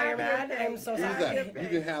idea why side. you're mad. I'm so Either sorry. side. You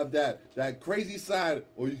can have that crazy side,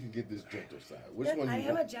 or you can get this gentle side. Which one I you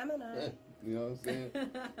am a want? Gemini. You know what I'm saying?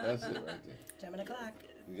 That's it right there. Gemini clock.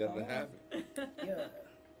 You got to have it. Yeah.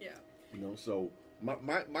 Yeah. You know, so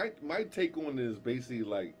my take on it is basically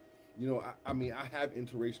like, I mean, I have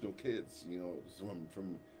interracial kids,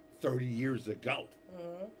 from 30 years ago.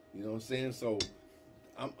 Mm-hmm. You know what I'm saying? So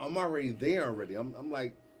I'm already there already. I'm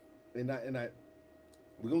like, and I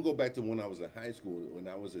we're gonna go back to when I was in high school, when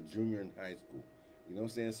I was a junior in high school. You know what I'm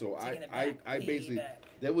saying? So Taking it I back, basically back.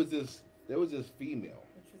 there was this female.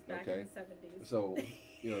 Which was back Okay. in the 70s. So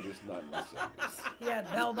this not in the 70s. He had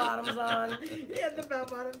bell bottoms on. He had the bell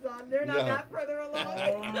bottoms on. They're not Yeah. that further along.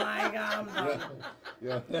 Oh my God, I'm done.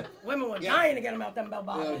 Yeah. Women were Yeah. dying to get him out them bell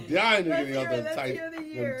bottoms. Dying to Let's get out hear it, them let's tight, hear the them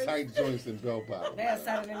years. tight joints and bell bottoms. They had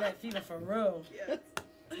Saturday Night Fever for real. Yes.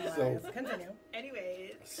 Hilarious. Continue.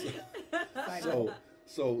 Anyways.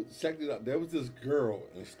 So check it out. There was this girl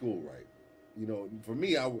in school, right? For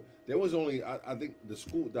me, there was only I think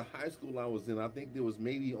the high school I was in. I think there was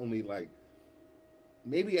maybe only like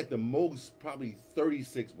maybe at the most probably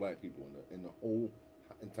 36 black people in the whole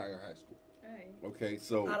entire high school. Right. Okay,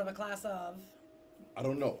 so Out of a class of. I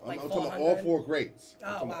don't know. Like I'm talking about 400? all four grades. I'm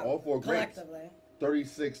Oh, talking wow. about all four grades. Collectively.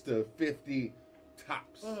 36 to 50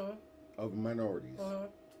 tops Mm-hmm. of minorities. Mm-hmm.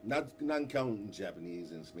 Not counting Japanese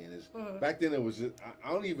and Spanish. Mhm. Back then it was just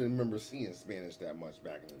I don't even remember seeing Spanish that much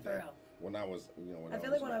back in the For day. real. When I was I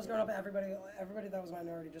feel like when I was growing up, everybody that was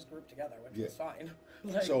minority just grouped together, which Yeah. was fine.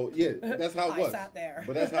 Like, So yeah, that's how it was. I sat there.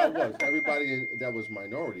 But that's how it was. Everybody that was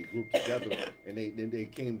minority grouped together, and they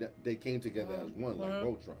came together as one, like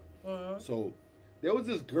Voltron. Mhm. So there was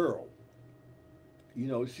this girl.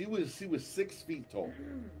 She was 6 feet tall.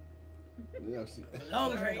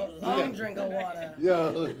 Long drink of water.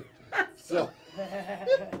 Yeah. So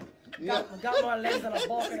yeah. Got more legs than a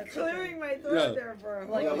ball in a Clearing chicken. my throat Yeah. there for a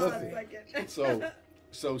Like, hold on listen. a second.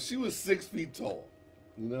 So she was 6 feet tall.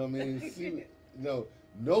 You know what I mean? She,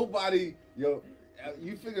 nobody,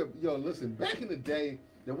 you figure, listen, back in the day,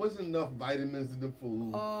 there wasn't enough vitamins in the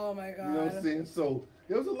food. Oh my God. You know what I'm saying? So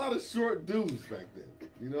there was a lot of short dudes back then.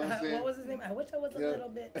 You know what I'm saying? What was his name? I wish I was a Yeah. little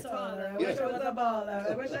bit taller. I Yeah. wish I was a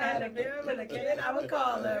baller. I wish I had a beer with a kid. I would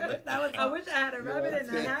call her. I wish I had a rabbit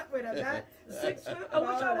in a hat with a bat. 6 foot. I wish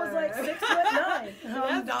I was like 6'9".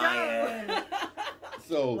 I'm dying.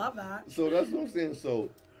 So Love that. So that's what I'm saying. So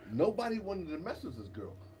nobody wanted to mess with this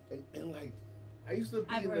girl, and like I used to be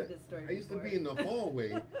I've in heard the, this story I used to before. be in the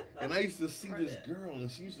hallway, and I used to see Heard this it. girl,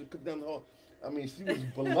 and she used to come down the hall. I mean, she was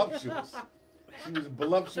voluptuous. She was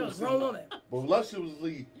voluptuous. She was a grown woman.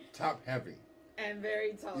 Voluptuously top heavy. And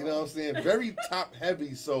very tall. You know what I'm saying? Very top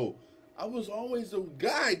heavy. So I was always a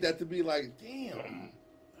guy that to be like, damn.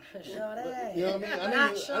 Shorty. You know what I mean?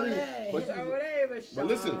 Not but Shorty. but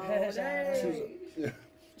listen, she was, yeah.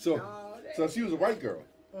 So she was a white girl.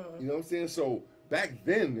 You know what I'm saying? So back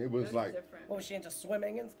then it was like, different. What, was she into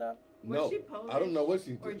swimming and stuff? no, she Polish I don't know what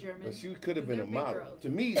she or did, German? but she could have been a They're big model. girls. To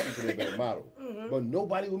me, she could have been a model, but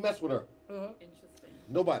nobody would mess with her. Interesting.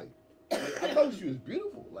 Nobody. I thought she was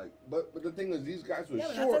beautiful, like, but the thing is, these guys were Yeah,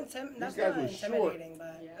 but short. that's These guys not were short. intimidating,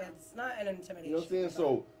 but Yeah. it's not an intimidation. You know what I'm saying?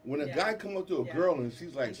 So when a Yeah. guy come up to a Yeah. girl and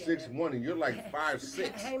she's like I get 6'1" and you're like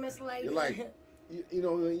 5'6", Hey, Miss Lady. you're like, you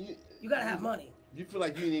you gotta have money. you feel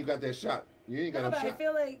like you ain't even got that shot. You ain't got No, no but I shot.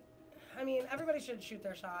 feel like I mean, everybody should shoot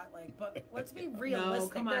their shot, like, but let's be No,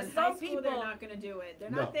 realistic. come on. There's High some school, people. they're not going to do it.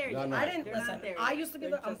 They're No, not there no, yet. no. I didn't They're listen. not there I yet. used to be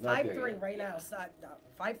They're I'm just- Not there 5'3" yet. right now. So, no,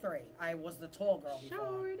 5'3". I was the tall girl before.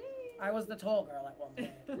 Shorty. I was the tall girl at one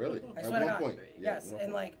point. Really? I At swear to one God. point. Yeah, Yes, at one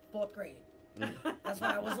in point. like 4th grade. That's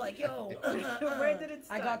why I was like, yo. Where did it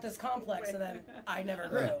I start? got this complex, and then I never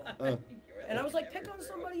grew. And I was like, pick on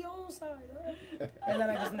somebody else's side. And then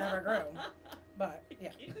I just never grew. But, yeah.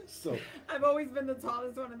 So I've always been the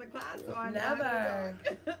tallest one in the class, so I'm Never.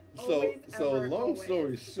 long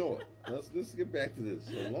story short, let's get back to this.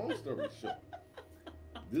 So long story short,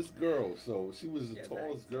 this girl, so she was the Yeah,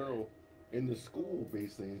 tallest girl in the school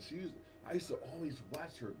basically, and I used to always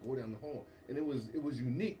watch her go down the hall, and it was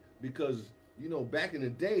unique because back in the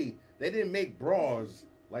day they didn't make bras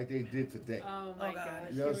like they did today. Oh my Oh, God. gosh.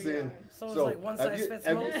 You know what I'm here we saying? are. So it was like one size fits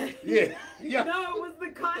most? Yeah. No, it was the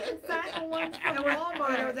cotton satin ones from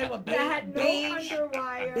Walmart. They were that had no beige,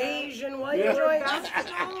 underwire. beige and white Yeah. They were joints.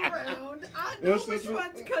 bouncing all around. I know Yes, which yes,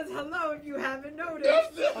 ones, because hello, if you haven't noticed.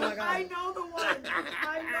 Oh my God. I know the one.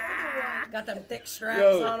 I know the one. Got them thick straps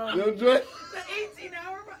Yo, on them. yo, Dre, The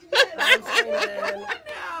 18-hour. I'm screaming.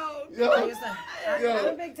 No. I yo, used to, yo, I'm a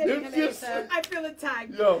big titty them committee, chips- so. I feel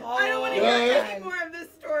attacked. yo, I don't want to Oh, hear yeah. any more of this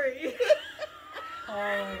story. Oh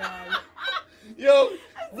my God. yo,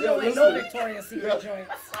 We yo, don't like no listen. Victoria's Secret Yeah.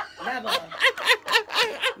 joints. Never.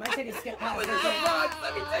 My titties skip past Let it. me tell you,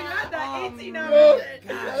 I had that 18-hour. Yo,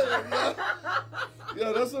 shit. yo,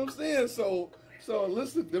 that's what I'm saying. So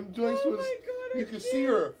listen, them joints Oh was my God, you I could see can't.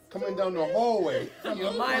 her coming down the hallway. From You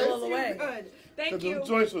know a what I'm mile saying? away. Good. Thank Cause you. them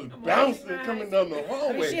joints was I'm bouncing waiting, coming guys. down the I mean,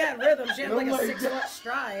 hallway. she had rhythm. She had And like I'm a like, 6-foot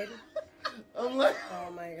stride. I'm like, Oh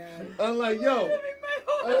my God. I'm like, yo. Living my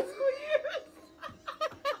whole high school years.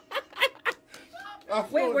 I Wait,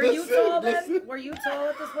 feel- were you listen, tall then? listen. Were you tall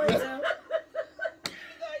at this point too? High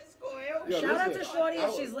school. Yeah, Shout out listen, to Shorty I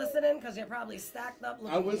if she's listening, because you're probably stacked up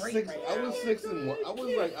looking I was great 6. right I now. was 6'1". I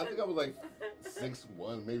was like, I think I was like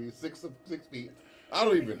 6'1", maybe 6 feet. I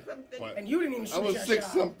don't even. But And you didn't even shoot I was your 6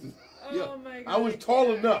 shot. something. Oh Yeah, my I was God.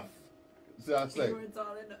 tall enough. So I You say, were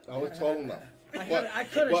tall enough. I was tall enough. I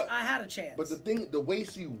could have. but- I had a chance. But the way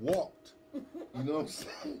she walked, you know what I'm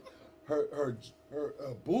saying? Her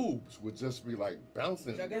boobs would just be like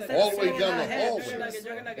bouncing Instead of all the way swinging down her the head, hallway, she was-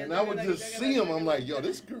 and I would just see them. I'm like, yo,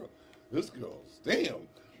 this girl's damn.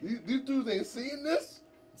 These dudes ain't seeing this.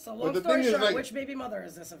 So but long the story thing is, short, like- which baby mother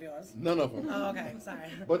is this of yours? None of them. Oh, okay, sorry.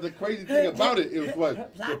 But the crazy thing about it is what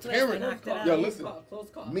Plot the twist, parent. knocked it out. Yo, Close listen. Close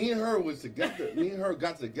call. Me and her was together. Me and her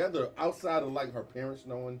got together outside of like her parents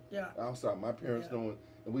knowing. Yeah. Outside my parents Yeah. knowing,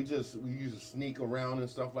 and we used to sneak around and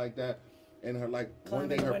stuff like that. And her one Climbing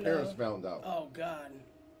day the her window. parents found out. Oh God.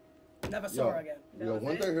 Never saw her again. That Yo, was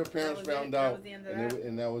one it? day her That parents was it? found That out, was the end of and, that?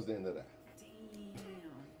 and that was the end of that.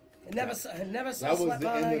 Never That saw was slept the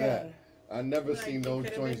on her end of that. again. I never Like, seen you those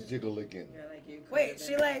could've joints been- jiggle again. You're like, you could've Wait, been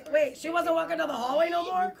she the like, first wait, she baby wasn't walking down the mama. hallway no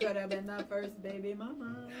more? You could have been the first baby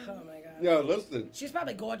mama. Oh my God. Yo, listen. She's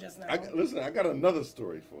probably gorgeous now. I got another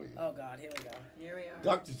story for you. Oh God, here we go. Here we are.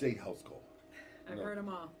 Dr. J House Call. I've heard them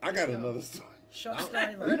all. I got So, another story. Short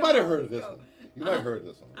story. You might have heard of this one. You might have heard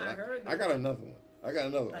this one. I heard I got another one.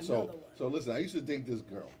 Another one. So listen, I used to date this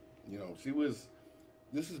girl. You know,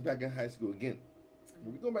 this is back in high school again.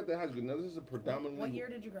 When we go back to high school, now this is a predominantly. What year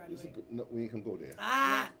did you this is, graduate? no, we ain't gonna go there.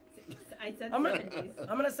 Ah, I said I'm gonna, 70s.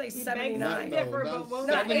 I'm gonna say He begs 79. to differ, but won't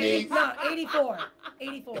No, say. 80, no, 84.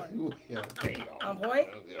 84. Yeah, On point?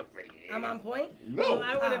 I'm on point? No. Well,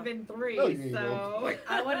 I would have been 3, No, you ain't so.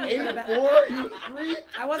 I wasn't even 84? You 3?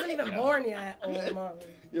 I wasn't even born yet. Oh, Mom.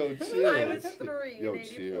 Yo, chill. I was 3 Yo, in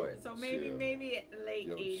 84, chill, so maybe chill. maybe late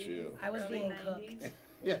Yo, 80s. chill. I was early being 90s. cooked.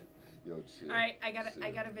 Yeah. Yo, chill. All right, I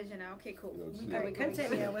Chill. got a vision now. Okay, cool. Yo, We chill. good, All right, we good, we good.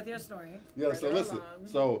 continue with your story. Yeah, so Further listen.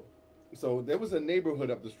 along. So there was a neighborhood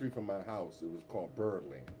up the street from my house. It was called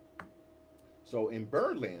Birdland. So in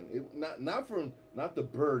Birdland, not the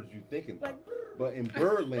birds you thinking about, but in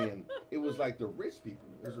Birdland, it was like the rich people.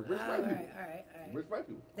 It was the rich All white right, people. all right, all right. Rich white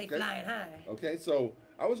people. They okay? flying high. Okay, so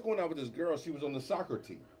I was going out with this girl. She was on the soccer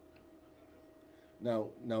team. Now,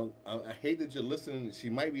 I hate that you're listening. She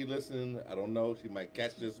might be listening. I don't know. She might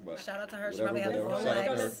catch this, but Shout out to her. She whatever, probably had the whatever. phone Shout out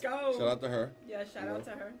to her. legs. Go. Shout out to her. Yeah, shout out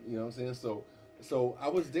to her. You know what I'm saying? So I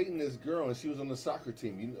was dating this girl, and she was on the soccer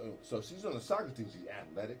team. You know, so she's on the soccer team. She's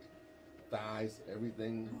athletic, thighs,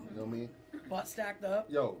 everything. You know what I mean? Butt stacked up.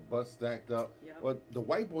 Yo, butt stacked up. Yep. But the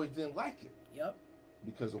white boys didn't like it Yep.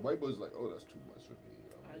 because the white boys like, oh, that's too much for me.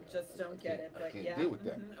 I just don't get it, I but can't yeah. deal with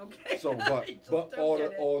that. Mhm, okay. So, I just but don't all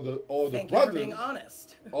get it. the Thank you for being brothers,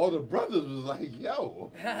 honest. all the brothers was like,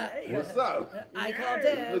 yo, what's up? I called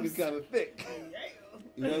Looking dibs. kind of thick.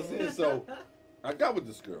 You know what I'm saying? I got with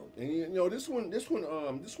this girl, and you know, this one,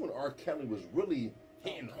 R. Kelly was really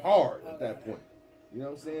hitting hard at that point. You know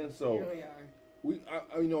what I'm saying? So Here we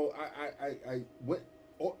are. you know, I went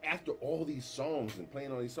after all these songs and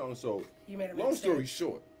playing all these songs. So You made a long story mixtape.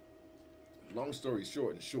 short,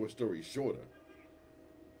 and short story shorter,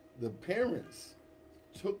 the parents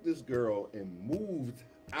took this girl and moved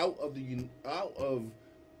out of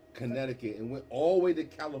Connecticut and went all the way to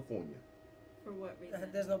California. For what reason?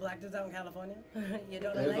 There's no black dudes out in California. You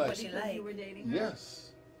don't It's like like- what she Because like. you were dating her?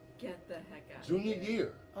 Yes, Get the heck out. junior of here.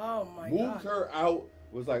 year. Oh my Moved god. her out.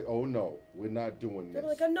 Was like, oh no, we're not doing They this. were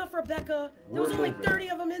like, enough, Rebecca. There was We're only moving. 30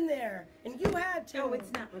 of them in there, and you had to. No,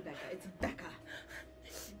 it's not Rebecca. It's Becca.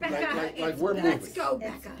 Becca. like it's we're Let's moving. go,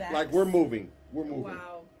 It's Becca. Bex. Like we're moving.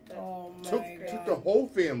 Wow. That's Oh my Took god. the whole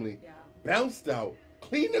family, Yeah. bounced out,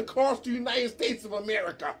 cleaned across the United States of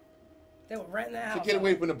America They were renting the to house. get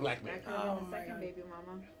away from the black man. Back Oh on in a my second, God. baby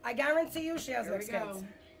mama. I guarantee you she has Here we mixed go. kids.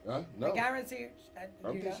 Huh? I No. guarantee you. I you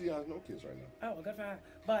don't think know? she has no kids right now. Oh, well, good for her.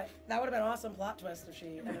 But that would have been an awesome plot twist if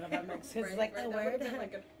she ended up having mixed kids. Right, Like, right, oh, that would've word. been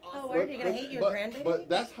like an Oh, awesome- word, you're going to hate your grandbaby? But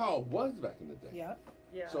that's how it was back in the day. Yeah.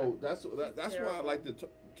 Yeah. So that's why I terrible. like to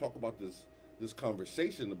talk about this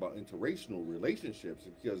conversation about interracial relationships,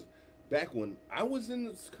 because back when I was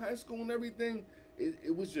in high school and everything,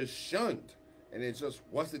 it was just shunned, and it just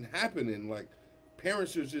wasn't happening. Like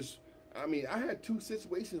parents are just. I mean, I had two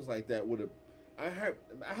situations like that with I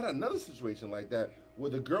had another situation like that where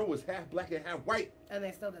the girl was half black and half white, And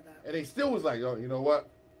they still did that. and they still was like, oh, you know what,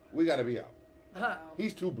 we got to be out. Huh.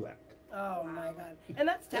 He's too black. Oh my god. And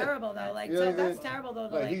that's terrible though. Like You know what I that's mean? terrible though.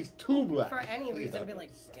 Like, he's too black. for any You reason know? to be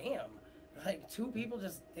like, damn. Like two people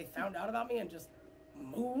they found out about me and just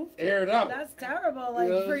moved. Air it out. That's terrible. Like You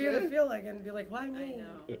know what for I'm you to saying? feel like and be like, why I me?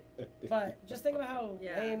 know. But just think about how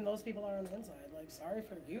Yeah. lame those people are on the inside. Like, sorry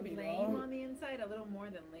for you people. Lame on the inside, a little more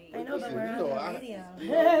than lame. I know, but Listen, we're you on know, the I- radio.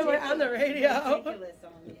 Yeah. We're on the radio. Ridiculous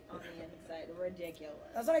on the inside. Ridiculous.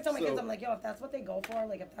 That's what I tell my kids. So- I'm like, yo, if that's what they go for,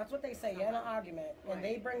 like, if that's what they say in an argument, and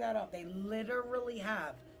they bring that up, they literally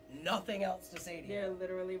have nothing else to say to you. They're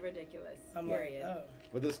literally ridiculous. I'm like, Period. oh.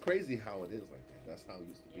 But it's crazy how it is like that. That's how it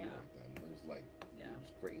used to be Yeah. like that. It was like, Yeah. it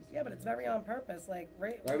was crazy. Yeah, but it's very on purpose. Like,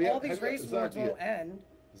 Have you- all these have you- race it's wars not won't yet. end.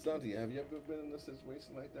 Santi, have you ever been in a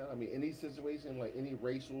situation like that? I mean, any situation, like any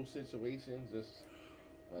racial situation, just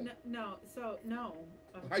like, No. So no.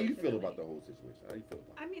 how you feel about unfortunately. the whole situation? How you feel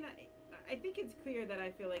about I mean, I think it's clear that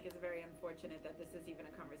I feel like it's very unfortunate that this is even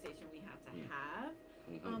a conversation we have to have.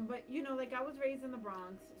 it? But you know, like I was raised in the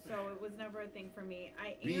Bronx, so it was never a thing for me.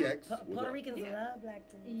 I am. BX. Puerto was Ricans Yeah. love black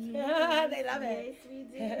dudes. Yes, They love it. Yes, we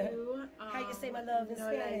do. How you say my love in no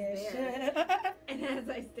lies Spanish? there. And as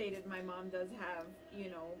I stated, my mom does have, you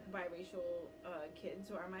know, biracial kids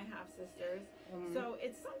who are my half sisters. So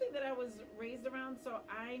it's something that I was raised around, so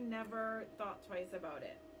I never thought twice about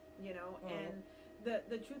it, you know. And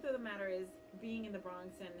the truth of the matter is, being in the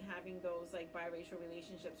Bronx and having those like biracial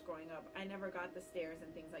relationships growing up, I never got the stares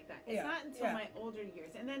and things like that. It's Yeah, not until yeah. my older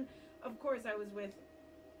years, and then of course I was with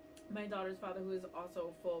my daughter's father, who is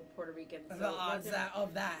also full Puerto Rican. So The it odds wasn't-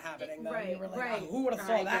 of that happening, though. Right, You were like, right. oh, who would have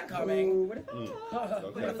saw Right, that yeah. coming? Who would've Mm. thought?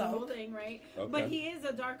 Okay. But it was a whole thing, right? Okay. But he is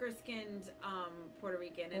a darker skinned Puerto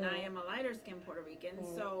Rican, and I am a lighter skinned Puerto Rican.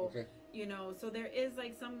 So Okay. you know, so there is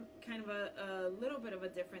like some kind of a little bit of a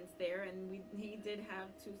difference there. And he did have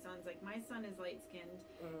two sons. Like my son is light skinned,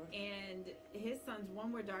 and his sons,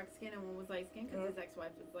 one were dark skinned and one was light skinned because his ex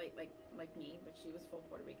wife was like me, but she was full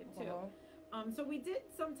Puerto Rican too. So we did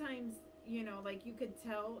sometimes, you know, like you could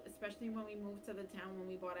tell, especially when we moved to the town, when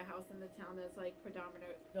we bought a house in the town that's like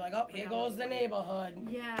predominant. You're like, oh, here goes the neighborhood.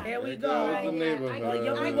 Yeah. Here we There go. goes the Yeah, neighborhood.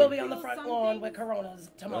 Well, I we will be feel on the front some lawn things- with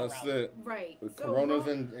Coronas tomorrow. That's it. Right. With So Coronas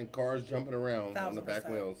grow- and cars jumping around on the back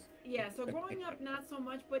 1000%. wheels. Yeah, so growing up, not so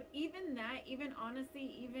much, but even that, even honestly,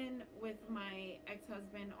 even with my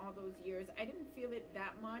ex-husband all those years, I didn't feel it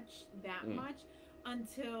that much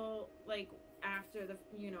until like after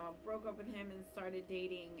you know, I broke up with him and started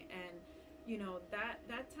dating, and you know, that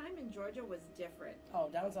time in Georgia was different. Oh,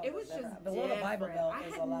 down south. It was just different. Below the Bible different. Belt I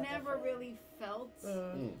is a had lot never different. really felt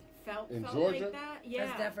In felt Georgia? like that. Yeah.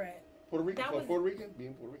 That's different. Puerto Rican, That for was- Puerto Rican,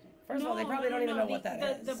 being Puerto Rican. First of all, they probably don't even know what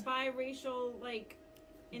that is. The biracial like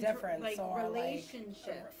Difference like or relationship.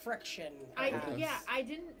 like friction. I perhaps. I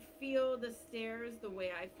didn't feel the stares the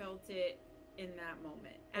way I felt it in that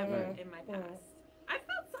moment ever in my past. I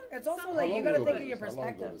felt some. It's also some- like How you long gotta ago think was of your this? How long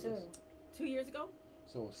ago perspective was too. this? 2 years ago.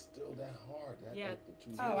 So it's still that hard. Yeah. Like the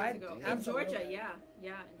 2 Oh, years I- Ago. In absolutely. Georgia,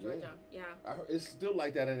 yeah, in Georgia, yeah. I heard it's still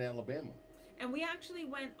like that in Alabama. And we actually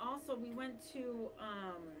went. Also, we went to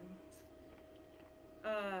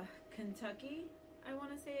Kentucky. I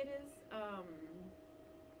want to say it is.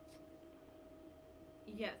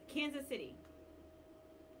 Yes, Kansas City.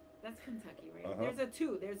 That's Kentucky, right? Uh-huh.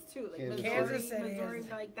 There's two, like Kansas City Missouri, is-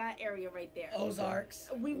 like that area right there. Ozarks.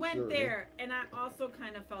 We went Missouri. there, and I also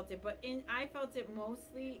kind of felt it, but I felt it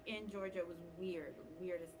mostly in Georgia. It was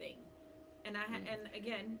weirdest thing, and and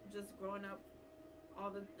again, just growing up, I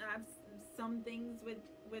have some things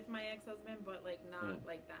with my ex-husband, but like not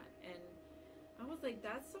like that, and I was like,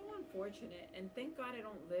 that's so unfortunate, and thank God I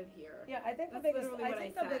don't live here. Yeah, I think That's the biggest. literally I what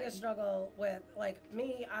think I the said. biggest struggle with like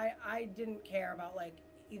me, I didn't care about like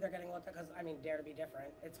either getting looked at because I mean, dare to be different.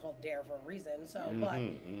 It's called dare for a reason. So, but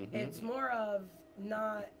it's more of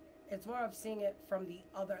not. It's more of seeing it from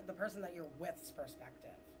the person that you're with's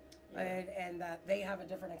perspective. And that they have a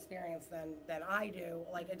different experience than I do.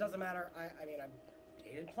 Like it doesn't matter. I mean I've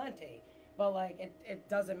dated plenty, but like it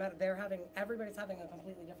doesn't matter. Everybody's having a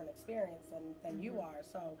completely different experience than you are.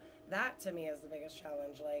 So that to me is the biggest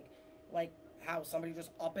challenge. Like how somebody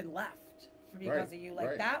just up and left because of you.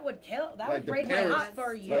 Like that would kill. That would break my heart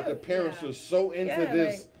for you. Like the parents are so into Yeah,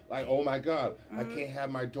 this. Like oh my God, I can't have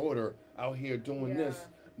my daughter out here doing this.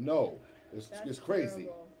 No, it's crazy.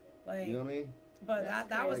 Terrible. Like, you know what I mean? But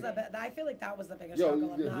that was I feel like that was the biggest Yo,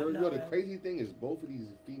 struggle of not the knowing. crazy thing is both of these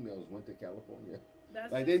females went to California.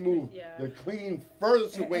 That's Like they moved the clean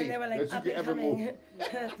furthest away And they were like that you up could and ever coming,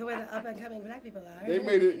 move. the way the up and coming black people are. They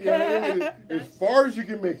made it, they made it as far as you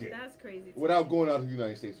can make it That's crazy. without going out of the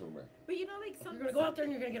United States of America. But you know, like some. You're gonna go out there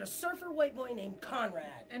and you're gonna get a surfer white boy named Conrad.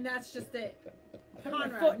 And that's just it. Put my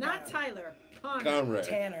Conrad, foot not down. Tyler. Conrad. Conrad.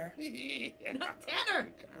 Tanner. Not Tanner.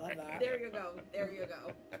 Love that. There you go. There you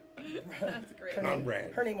go. That's great.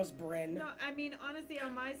 Conrad. Her name was Bryn. No, I mean honestly,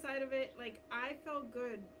 on my side of it, like I felt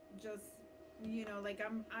good. Just like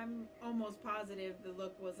I'm almost positive the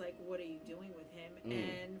look was like, what are you doing with him?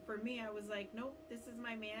 And for me, I was like, nope, this is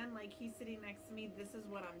my man. Like he's sitting next to me. This is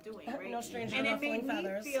what I'm doing, right? No stranger And it ruffling made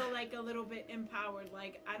feathers. me feel like a little bit empowered.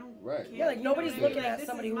 Like I don't Right. care. Yeah, like you know nobody's what I mean? looking Like, at this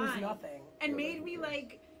somebody is who's mine. nothing. And Yeah, made me yeah.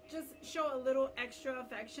 like just show a little extra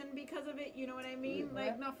affection because of it. You know what I mean?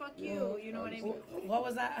 Like no, fuck you. You know what I mean? What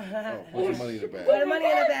was that? Put your money in the bag. Put the money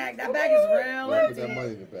in the bag. That bag is real Put empty. that money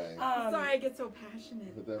in the bag. Sorry, I get so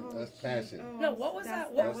passionate. But that's shit. passion. No, what was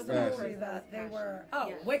that? What That's was the passion. movie that they were? Oh,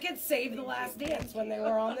 Yes. Wicked saved the last dance when they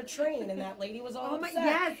were on the train, and that lady was all Oh my- upset.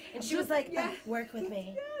 yes. And she was like, Yes. "Work with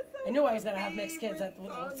me." Yes, I knew I was gonna have mixed kids. At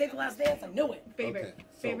Save the Last Dance. I knew it. Favorite Okay,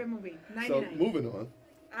 so- favorite movie. So 99. moving on.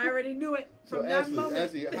 I already knew it So from that Ashley,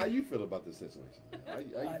 moment. how you feel about this situation? How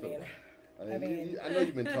you I feel? mean, about it? I know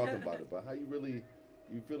you've been talking about it, but how you really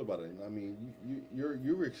feel about it? I mean,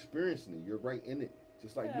 you're experiencing it. You're right in it,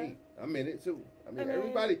 just like me. I'm in it too. I mean,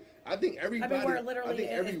 everybody. I think everybody. we're literally I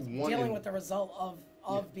think everyone dealing with the result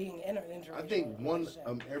of being in an interracial I think one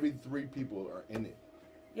relationship. every 3 people are in it.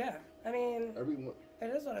 Yeah, I mean, Everyone. it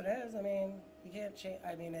is what it is. I mean, you can't change.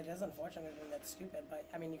 I mean, it is unfortunate and it's stupid, but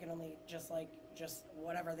I mean, you can only just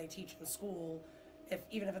whatever they teach in school.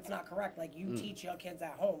 Even if it's not correct, like you teach your kids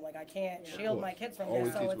at home. Like I can't shield my kids from Always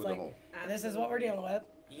this, so teach it's with the like home. this is what we're dealing with.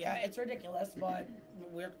 Yeah, it's ridiculous, but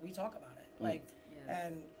we talk about it. Like,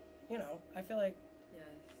 and I feel like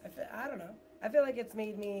I don't know. I feel like it's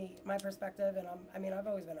made me my perspective, and I've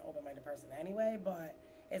always been an open-minded person anyway, but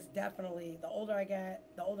it's definitely the older I get,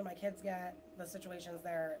 the older my kids get, the situations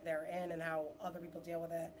they're in, and how other people deal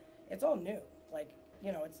with it. It's all new. Like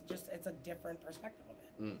it's a different perspective of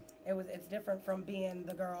it. It's different from being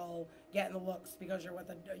the girl getting the looks because you're with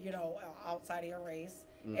outside of your race.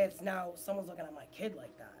 It's now someone's looking at my kid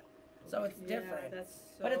like that, so it's different.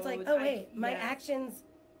 But it's like, oh wait, my actions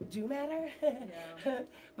do matter.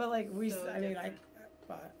 But like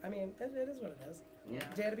I mean, it is what it is. Yeah.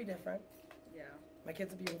 Dare to be different. Yeah. My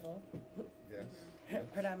kids are beautiful. Yes.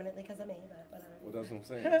 Predominantly because of me, but whatever. Well, that's what I'm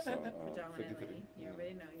saying. So, 50-50. Predominantly. You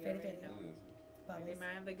already know. You 50-50. already know. Bubbles. They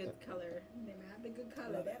might have the good color. They might have the good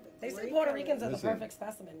color. They say Great Puerto color. Ricans are the Listen, perfect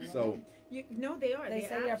specimen. So No, they are. They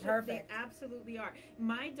say you're perfect. They absolutely are.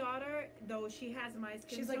 My daughter, though she has my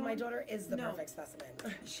skin She's like, tone, my daughter is the No. perfect specimen.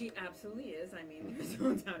 She absolutely is. I mean, there's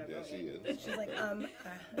no doubt about yeah, she it. is. She's like,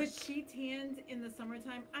 But she tans in the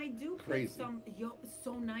summertime. I do put Crazy. some.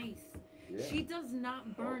 so nice. Yeah. She does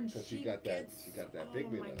not burn. 'cause she got that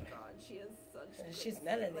pigment Oh my in her. god, she is such. She's good-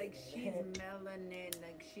 melanin. Like she's melanin.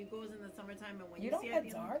 Like she goes in the summertime, and when you you, don't see get her,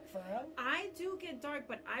 dark for real. I do get dark,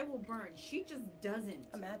 but I will burn. She just doesn't.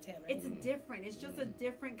 I'm at tan. It's different. It's just a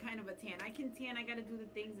different kind of a tan. I can tan. I gotta do the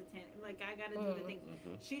things a tan. Like I gotta do the things.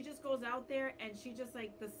 She just goes out there and she just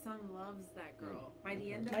like the sun loves that girl. By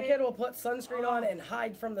the end of My it, kid will put sunscreen on and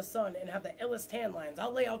hide from the sun and have the illest tan lines.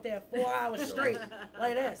 I'll lay out there 4 hours straight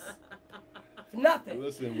like this. Nothing.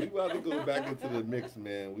 Listen, we about to go back into the mix,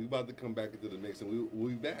 man. We about to come back into the mix, and we'll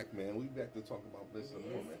be back, man. We back to talk about this some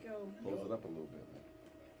more, man. Let's go. Close it up a little bit, man.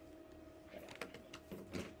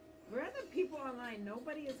 people online.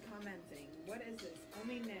 Nobody is commenting. What is this?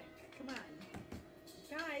 Only Nick. Come on.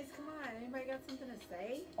 Guys, come on. Anybody got something to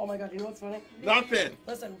say? Oh my God, you know what's funny? Nothing.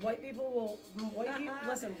 Listen, white people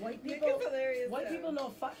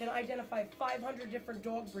know can identify 500 different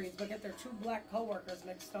dog breeds, but get their 2 black coworkers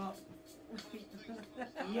mixed up.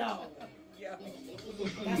 Yo.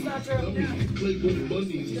 That's not true. Play with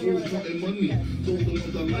bunnies, those fucking money. Those the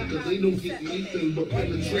ones I like, cause they don't get Nathan but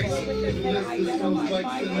penetration. Unless it sounds like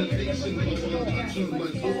sanitation, but I turn my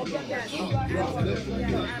hot rock,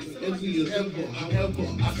 never empty as ever. However,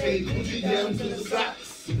 I say Gucci down to the socks.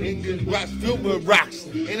 Fingers rocks filled with rocks.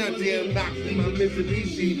 And a damn knocks in my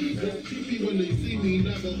Mitsubishi. Creepy when they see me,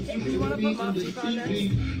 never You want to put Monty on there?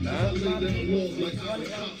 I lay down laws like I'm a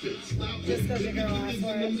carpet. Stop Just because you're going to ask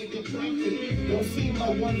for it. Don't see my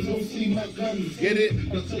ones, don't see my guns. Get it?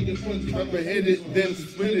 Now take it front, Rubber hit it, then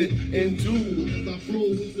split it in two. as I flow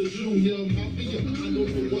with the junior mafia, I don't know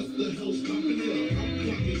what the hell's stopping ya. I'm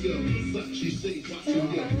clocking ya, Versace say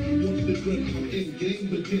watching ya. Once the grin, I'm in game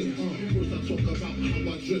begin. First I talk about how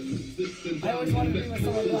I dress this and I always wanted to be with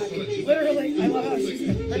someone black. Literally, I love how she's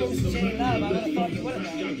her name is Jane Love. I would have thought you would have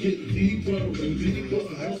I known. get deeper and deeper.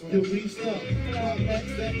 Help you reach up. Climax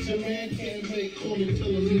that your man can't make. Call him, tell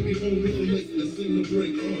him he'll be home real late. Let's sing the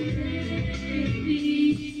break.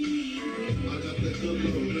 I got that good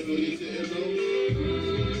love, nigga. You didn't know.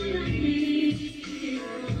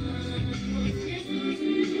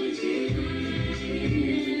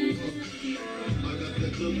 I got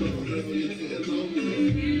that good love, nigga. You didn't know.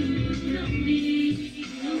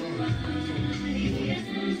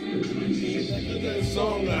 That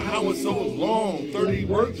song, how it's so long. 30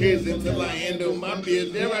 work years until I handle my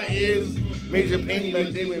biz. There I is. Major pain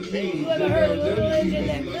like they were pain. Never heard of Little Legend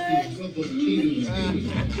that good.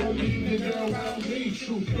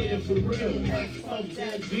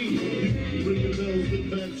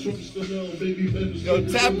 Yo,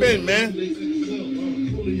 tap in, man. I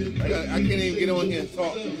can't even get on here and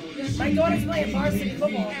talk. My daughter's playing varsity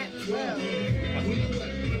football.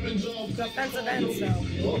 Defensive end, so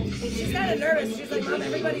she's kind of nervous. She's like, Mom,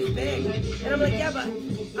 everybody's big. And I'm like, yeah, but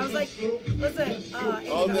I was like, listen, Oh,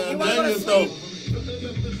 you want to go to so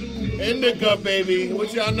sleep? indica, baby.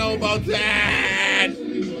 What y'all know about that?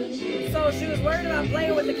 So she was worried about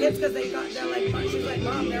playing with the kids because they're like, she's like,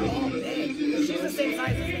 Mom, they're all big. She's the same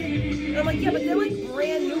size as me. And I'm like, yeah, but they're like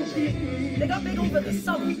brand new big. They got big over the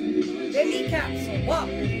summer. Their kneecaps are up.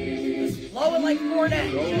 It's low and like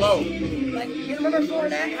Fournette. Go low. Like, you remember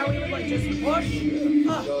Fournette? How he would like just push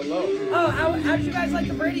up. Go low. Oh, how did you guys like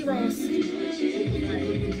the Brady roast?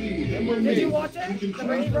 Did you watch it? The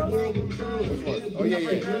Brady roast? Oh, yeah.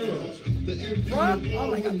 Trump? Oh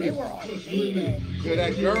my God, they were all hated. So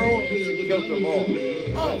that girl, she killed them all.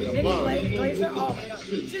 Oh, Nikki Glaser? Oh my God.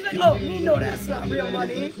 She's like, oh, we know that's not real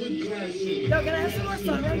money. Yo, can I have some more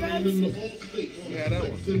sunrise? Yeah, that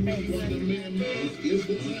one.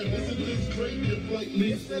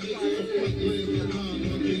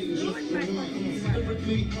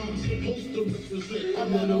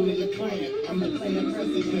 I'm not only the client, I'm the client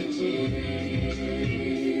president.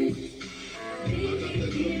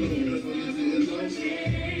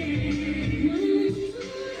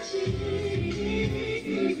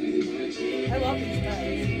 I love these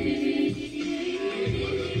guys.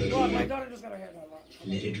 Look, my daughter just got her hair done.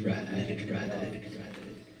 Let it ride, let it ride, let it ride.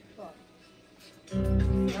 I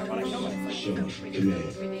want to show myself. Show me, come here.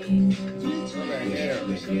 That hair.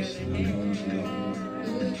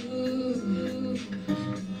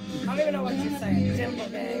 I don't even know what she's saying. Timber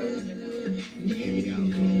bag.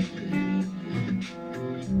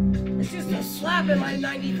 It's just a slap in my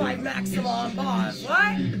 95 Maximum bars.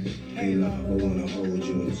 What? Hey, love, I wanna hold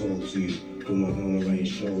you and talk to you. Put my arm around your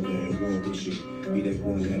shoulder and walk with you. Be that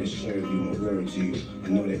one that'll serve you, my word to you. I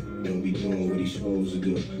know that don't be doing what he's supposed to do.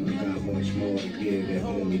 You got much more to give than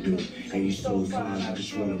homie do. And you so fine, I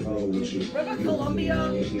just wanna roll with you. Remember Columbia?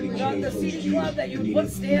 Got the CD club that you put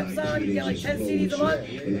stamps on, you get like 10 CDs a month?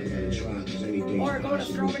 Or go to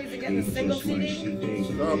Strawberries and get the single CD?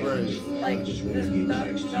 Strawberries. Like the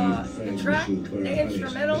track, the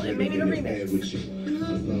instrumental, and maybe the remix. I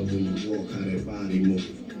love when you walk, how that body move.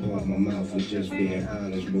 Part my mouth with just being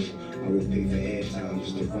honest, bro. I will pay for airtime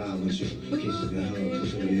just to vibe with you. Kisses and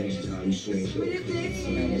hugs until the next time you swing through.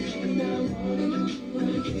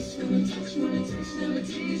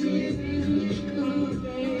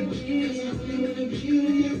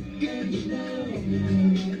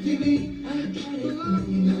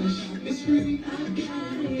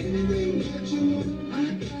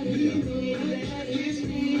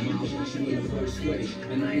 way.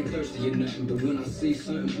 And I ain't thirsty or nothing, but when I see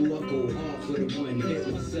something, boo, I go hard for the one that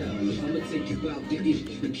would sell. I'ma take you out to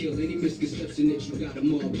eat and kill any misconception that you got a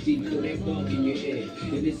mob deep. Throw that bug in your head.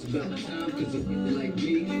 And it's about time, cause a people like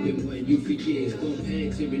me, been wanting you for years. Bump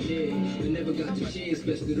heads here and there. I never got the chance,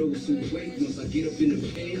 best of those who wait. Once I get up in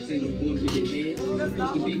the pants, ain't no one with your hands.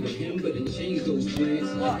 Supposed to be with him, but it changed those plans.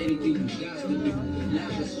 Anything you got to do,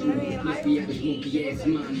 laugh us through. Let's be out of monkey ass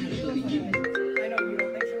mind. How the hell are you? I know you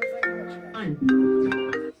don't think she looks like her, but she does.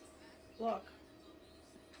 Look.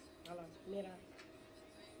 Hold on. Mira.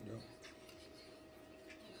 Yeah.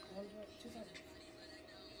 2 seconds.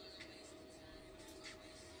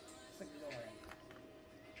 Just ignore it.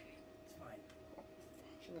 It's fine.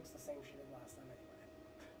 She looks the same she did last time anyway.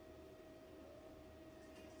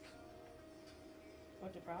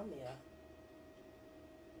 What's your problem, Mira?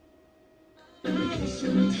 Call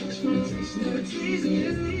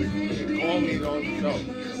me on the show.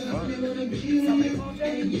 Somebody called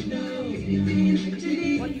Jay?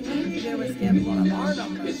 What you need to do is give one of our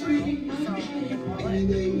numbers, so you can call it.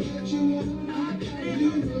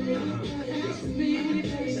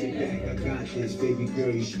 Sit back, I got this, baby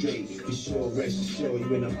girl, you straight. For sure, rest assured,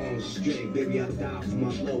 you in the arms straight. Baby, I die for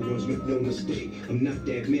my loved ones, make no mistake. I'm not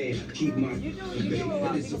that man, I keep my You do a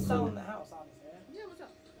lot of people selling the house, obviously, right? Yeah, what's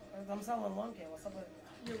up? I'm selling lung care. What's up with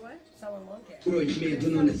You what? selling lung care? Girl, your man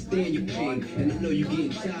don't understand your pain. And I know you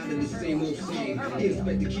getting tired of the same old saying. He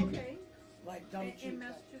expect to keep Okay. Like, don't In cheat.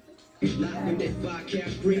 Massachusetts? locked in that 5-cap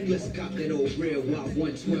break. Let's cop that old real wild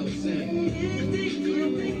 112 cent.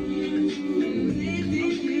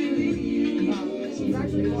 She's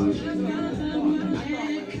actually going.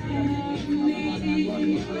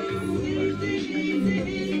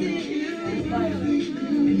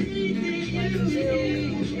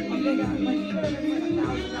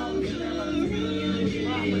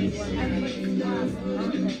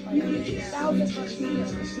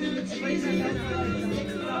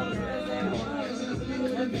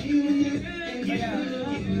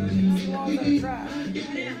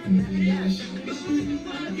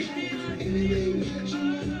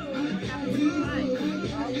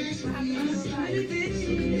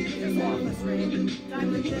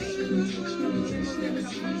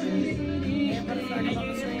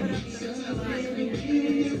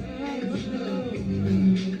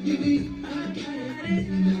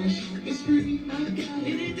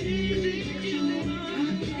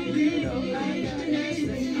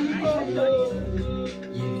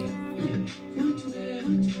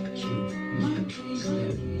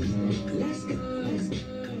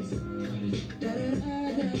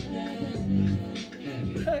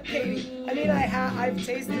 Katie. I mean, I've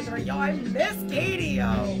tasted her. Yo, I miss Katie,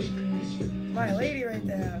 yo. My lady right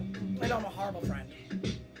there. I know I'm a horrible friend.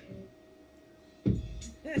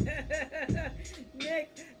 Nick.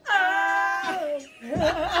 Oh! We went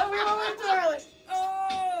to her like,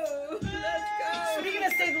 Oh, let's go. speaking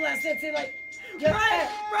of Save the Last Dance, they like,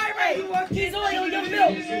 Right. You walk He's only on your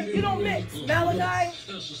milk. You don't mix. Malachi,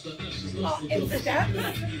 in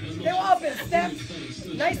steps. They were up in steps.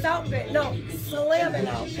 Nice outfit. No, slamming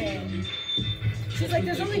outfit. She's like,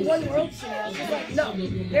 there's only one world, she has. She's like, no,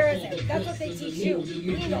 there isn't. That's what they teach you.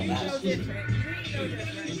 We know that.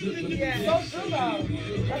 Yeah. So true, though.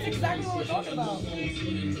 That's exactly what we're talking about.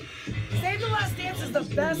 Save the Last Dance is the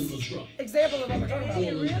best example of what we're talking about.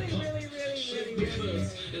 It really.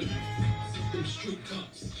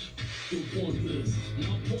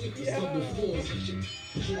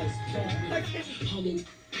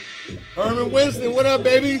 Herman Winston, what up,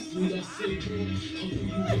 baby? Big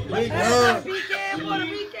Herm. Puerto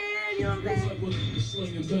Rican, you know what I'm saying?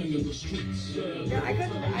 Yeah, I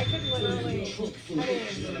could literally,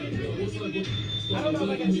 I don't know if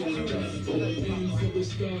I can do this.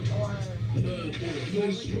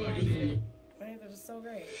 They're just so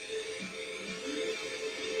great.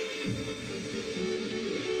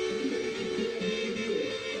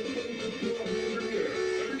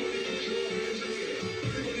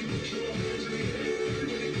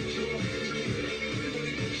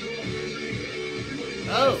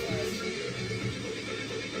 Oh.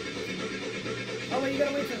 Oh, well, you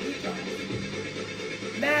gotta wait for the heat drop.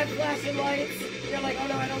 Mad flashing lights. You're like, oh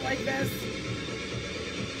no, I don't like this.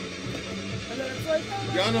 And then it's like,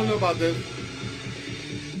 oh, Y'all don't know about this.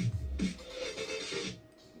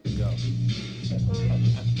 Yo.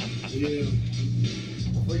 Yeah.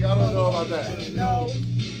 Well, y'all don't know about that. no.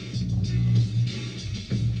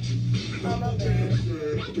 I'm not there.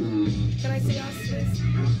 Can I see us, please?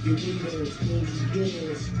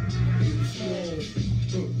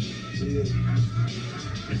 Oh.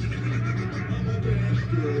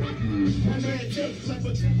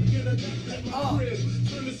 Oh, wait,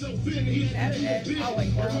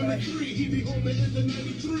 he be home in the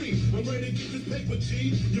 93. I'm ready to get this paper, G.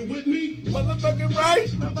 You with me? Motherfucking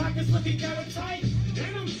right. My pocket's looking kinda tight.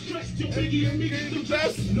 And I'm stressed. Your Biggie and me get the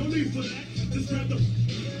best. No need for that. Just grab the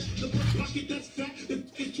pocket that's fat.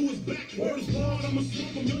 Get to his back. Words hard. I'ma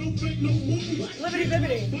slap him. You don't fake no move. Liberty,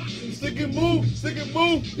 liberty. Stick and move. Stick and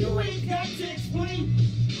move. You ain't got to explain.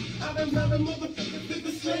 I've been rather motherfuckers did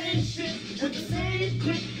the same shit with the same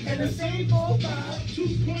click and the same 4-5.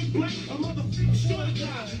 2-point blank, a motherfucker short of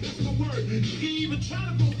God. That's my word. You even try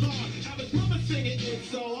to go guard. Have his mother sing it, it's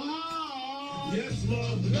so hard. Yes,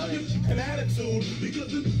 love, love it, an attitude.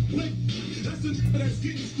 Because it's quick. That's the that's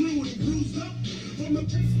getting screwed and bruised up. From the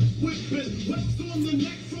whipping, what's on the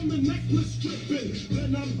neck from the necklace stripping.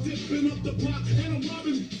 Then I'm dipping up the block and I'm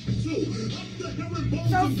robbing too. Up the herringbone.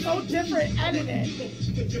 Sounds so different edited.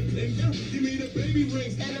 Give me the baby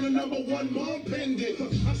rings and the #1 mom pendant.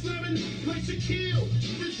 I'm slamming like Shaquille.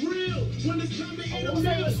 It's real. When it's time to eat a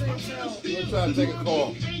meal, I'm trying to take a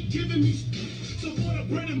call. Ain't giving me so for the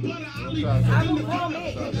bread and butter, I'll leave Have them call me.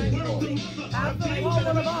 Have them call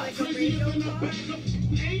one of us.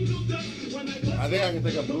 I think I can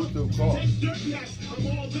take a Bluetooth call.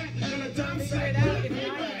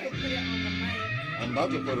 I'm about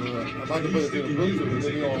to put it on. I'm about to put it through the Bluetooth and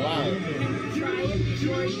then be on live. Try it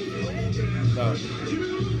before you do it. No.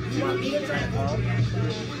 You want me to try to call?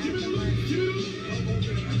 Give me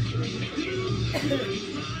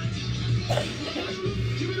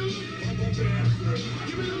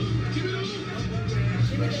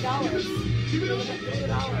the dollars. Give me the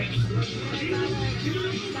dollars.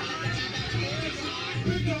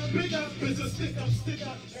 Big up, it's a stick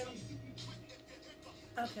up.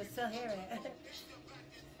 Okay, still hear it.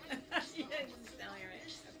 Yeah, you can still hear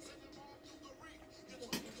it.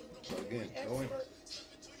 So again, go in.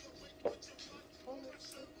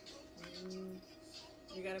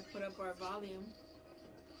 You gotta put up our volume.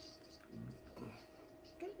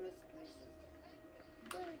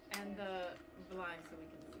 And the blind so we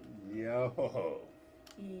can see. Yo.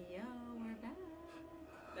 Yo, we're back.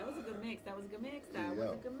 That was a good mix. That was a good mix. That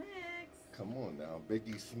was a good mix. Come on now,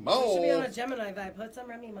 Biggie You Smalls. should be on a Gemini vibe. Put some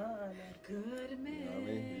Remy Ma on there. Good mix. You know what I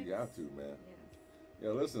mean? You got to, man. Yes. Yeah,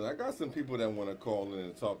 listen, I got some people that want to call in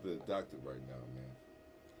and talk to the doctor right now, man.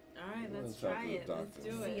 All right, let's talk try to the it. Let's doctor.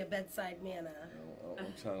 do See a it. bedside manner.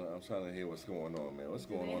 I'm trying to hear what's going on, man. What's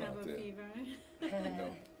Do going they on have out a there? fever? You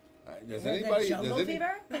know? Does The anybody jungle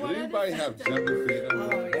fever? does anybody have jungle fever? Oh,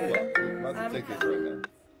 yeah. Hold up. I'm about to take this right now.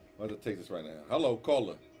 I'm about to take this right now. Hello,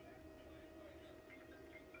 caller.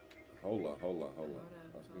 Hold on.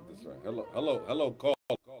 Let's get this right. Hello, caller.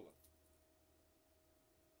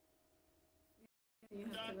 You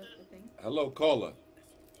have to lift the thing. Hello, caller.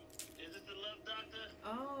 Is it the love doctor?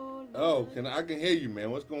 Oh, Oh, I can hear you, man.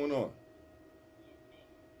 What's going on?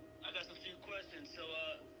 I got some few questions. So,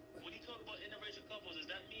 when you talk about interracial couples, does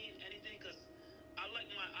that mean anything? Because I like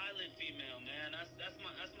my island female, man. That's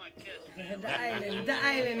my catch, man. The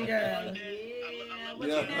island girl. Yeah. What's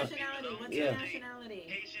your nationality? What's your nationality?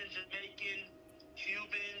 Haitian, Jamaican,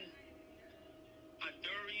 Cuban,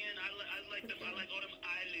 Honduran. I like them. I like all them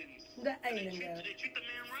islands. The island girl. They treat the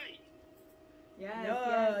man right.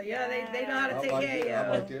 Yes, Yeah, they know how to take care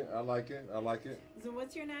of you. I like it. So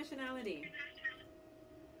what's your nationality?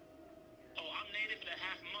 Oh, I'm native and a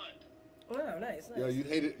half mud. Oh, nice. Yo, you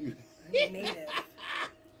hate it. You, Native.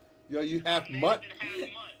 yo, you half Native mutt.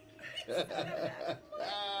 and half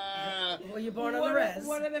mud. Were you born on the res?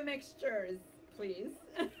 What are the mixtures, please?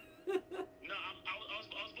 No, I was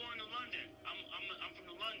born in London. I'm from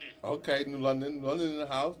New London. Okay, New London in the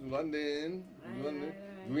house, New London. Right.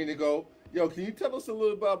 Green to go. Yo, can you tell us a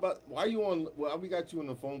little bit about why you on? Well, we got you on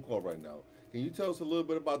the phone call right now. Can you tell us a little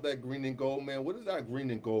bit about that green and gold, man? What does that green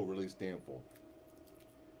and gold really stand for?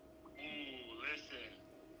 Listen.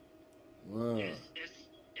 Wow.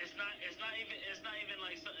 It's not even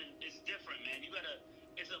like something. It's different, man. You gotta.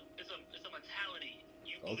 It's a mentality.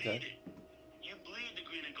 You bleed it. You bleed the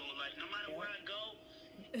green and gold. Like no matter where I go,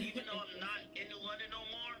 even though I'm not in New London no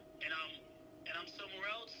more, and I'm somewhere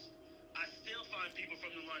else, I still find people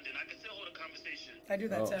from New London. I can still hold a conversation. I do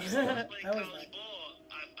that too. I was playing I was college ball.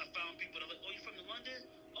 I found people that were like, oh, you from New London?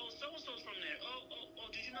 Oh, so-and-so's from there. Oh,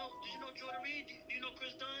 did you know Jordan Reed? Do you know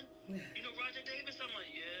Chris Dunn? You know Roger Davis? I'm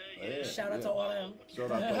like, yeah. Shout out to all of them.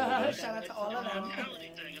 Shout out to all of them. Shout out to all of them.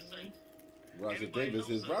 Mentality thing. It's like, Roger Davis.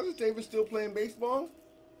 Is Roger Davis still playing baseball?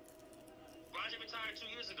 Roger retired 2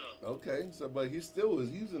 years ago. Okay, so but he was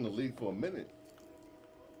in the league for a minute.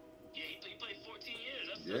 Yeah, he played 14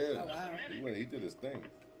 years. Yeah, Oh, wow. he did his thing.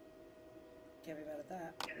 Can't be mad at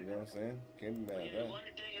that. You know what I'm saying? Can't be mad at that. One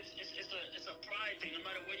thing, it's a pride thing. No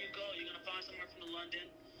matter where you go, you're gonna find someone from London,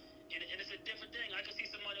 and it's a different thing. I can see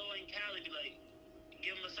somebody over in Cali be like,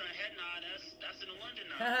 give them a certain head nod. That's in the London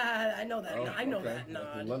nod. I know that. Oh, I know okay. that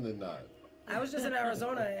That's the nod. London nod. I was just in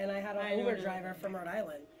Arizona and I had an Uber driver from Rhode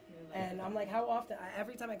Island. And I'm like, how often?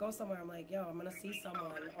 Every time I go somewhere, I'm like, yo, I'm going to see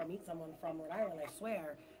someone or meet someone from Rhode Island, I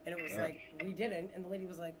swear. And it was like, we didn't. And the lady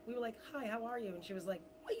was like, we were like, hi, how are you? And she was like,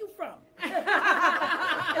 where you from? And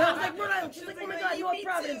I was like, Rhode Island. She's like, oh my God, you are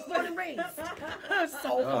Providence, born and raised. It was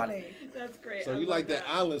so funny. That's great. So you like that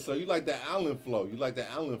island? So you like that island flow? You like that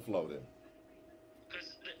island flow then? Because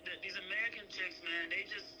these American chicks, man, they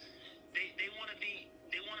want to be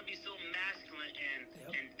so masculine and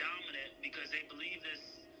dominant because they believe this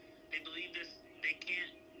they can't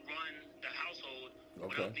run the household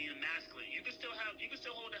without being masculine. You can still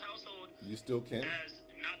hold the household. You still can. As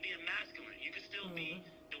not being masculine. You can still be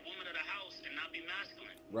the woman of the house and not be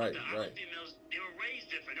masculine. Right, but the island females, they were raised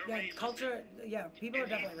different. They were raised culture. different. Yeah, people are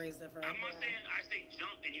definitely raised different. I'm not saying I say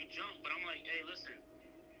jump and you jump, but I'm like, hey, listen,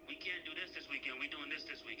 we can't do this weekend. We're doing this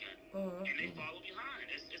weekend, and they follow behind.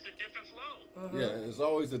 It's a different flow. Yeah, it's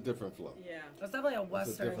always a different flow. Yeah, it's definitely a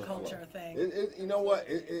Western culture thing. You know what?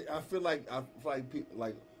 I feel like people,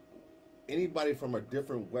 like anybody from a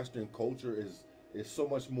different Western culture is so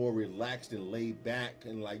much more relaxed and laid back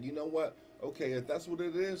and like, you know what? Okay, if that's what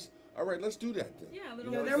it is, all right, let's do that then. Yeah, a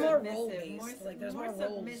little they're more role based. Like there's more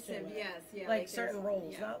roles to it. Yes, yeah. Like certain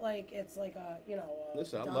roles, not like it's like a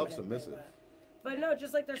Listen, I love submissive. But no,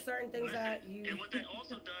 just like there's certain things that you. And what that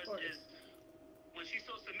also does is, when she's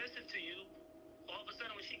so submissive to you, all of a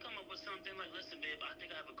sudden when she come up with something like, "Listen, babe, I think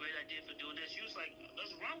I have a great idea for doing this," she was like,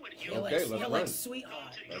 "Let's run with it." You're like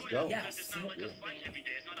sweetheart. Let's go. Yes. It's not like a fight every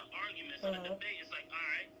day. It's not an argument. It's not a debate. It's like, all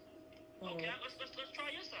right, okay, let's try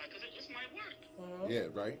your side because this might work. Yeah,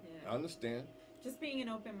 right. Yeah. I understand. Just being an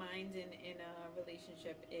open mind in a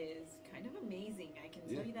relationship is kind of amazing. I can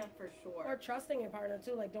tell you that for sure. Or trusting your partner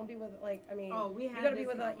too. Like, don't be with you gotta be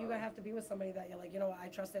with you gotta have to be with somebody that you're like, you know what, I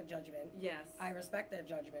trust their judgment. Yes. I respect their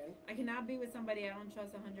judgment. I cannot be with somebody I don't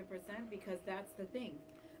trust 100% because that's the thing.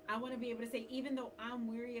 I want to be able to say, even though I'm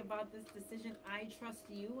weary about this decision, I trust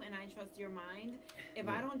you and I trust your mind. If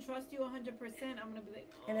I don't trust you 100%, I'm going to be like,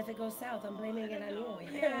 and if it goes south, I'm blaming it on you.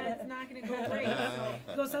 Yeah, it's not going to go great.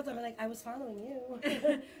 It goes south, I'm like, I was following you.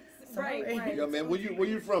 Right. Yo, man, where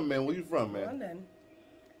you from, man? Where you from, man? London.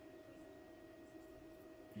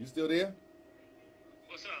 You still there?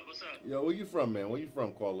 What's up? Yo, where you from, man? Where you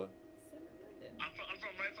from, caller? I'm from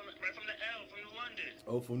right from the L, from New London.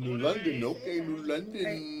 Oh, from New London. Okay, New London.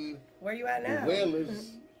 Hey, where you at now? The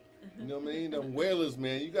Whalers. You know what I mean? Them Whalers,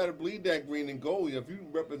 man. You got to bleed that green and gold. If you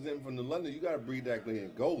represent from the London, you got to bleed that green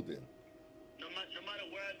and gold then. No matter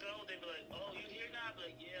where I go, they be like, oh, you here now? I be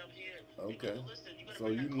like, yeah, I'm here. Okay. Listen, you So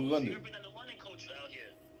you New London. You represent the London culture out here.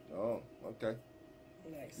 Oh, okay.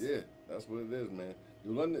 Nice. Yeah, that's what it is, man.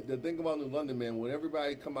 New London. The thing about New London, man, when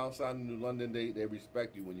everybody come outside of New London, they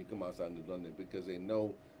respect you when you come outside of New London because they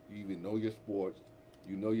know you even know your sports,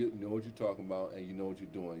 you know what you're talking about, and you know what you're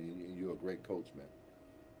doing. And you're a great coach, man.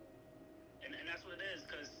 And that's what it is,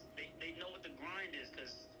 because they know what the grind is,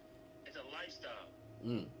 because it's a lifestyle.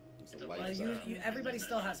 It's a lifestyle. Everybody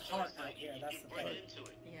still has heart out here. That's the thing.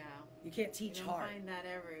 Yeah. You can't teach you heart. Find that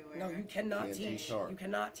everywhere. No, you cannot teach. Heart. You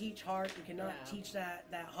cannot teach heart. You cannot teach that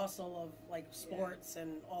hustle of like sports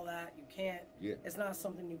and all that. You can't. Yeah. It's not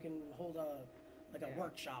something you can hold a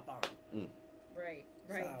workshop on. Right.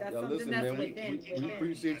 So, That's yo, something listen, that's man, within. we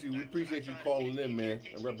appreciate you. We appreciate you calling in, man,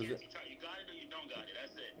 and represent. You got it or you don't got it.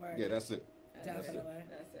 That's it. Right. Yeah, that's it. Definitely.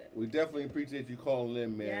 That's it. We definitely appreciate you calling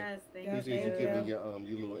in, man. Yes, thank you. Appreciate you giving your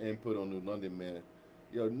little input on New London, man.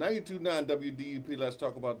 Yo, 92.9 WDUP. Let's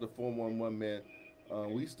talk about the 411, man.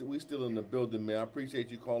 We still in the building, man. I appreciate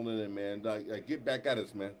you calling in, man. Like get back at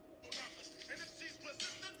us, man.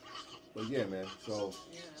 But yeah, man. So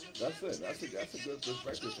that's it. That's a good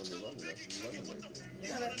perspective from New London. That's New London right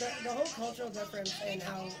there. Yeah, the whole cultural difference in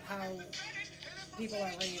how people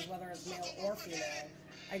are raised, whether it's male or female,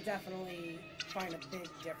 I definitely find a big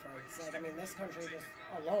difference. Like, I mean, this country just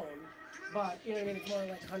alone, but, you know what I mean, it's more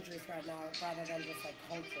like country spread now rather than just like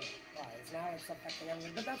culture-wise. Now it's affecting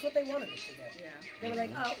everything, but that's what they wanted it to do. Yeah. They were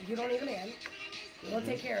like, oh, you don't even in. We'll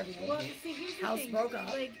take care of you. Well, see, here's the House thing. broke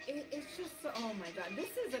up. Like, it's just, oh my God,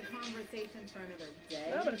 this is a conversation for another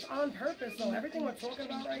day. No, but it's on purpose, though. Everything we're talking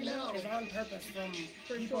about right now is on purpose from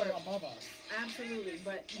people above us. Absolutely,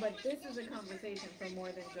 but this is a conversation for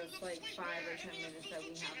more than just like 5 or 10 minutes that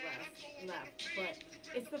we have left. But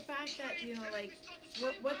it's the fact that, you know, like,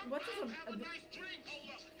 what does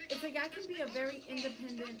it's like I can be a very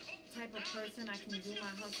independent type of person. I can do my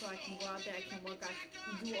hustle. I can go out there. I can work. I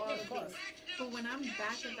can do all the things. But when I'm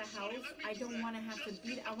back at the house, I don't want to have to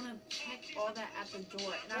beat. I want to check all that at the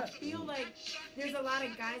door. And I feel like there's a lot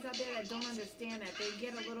of guys out there that don't understand that. They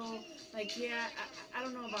get a little like, yeah, I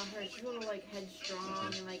don't know about her. She's a little like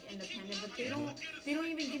headstrong and like independent, but they don't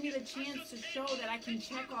even give me the chance to show that I can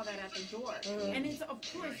check all that at the door. And it's of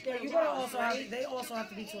course they're they also have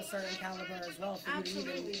to be to a certain caliber as well for you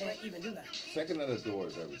to even do that. Checking at the door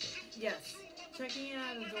is everything. Yes. Checking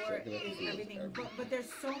out of the door is everything. But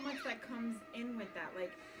there's so much that comes in with that.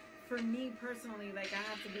 Like, for me personally, like, I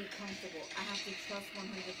have to be comfortable. I have to trust 100%.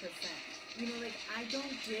 You know, like, I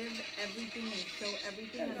don't give everything and show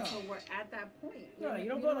everything until we're at that point. No, you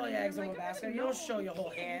don't put all your eggs in one basket. You don't show your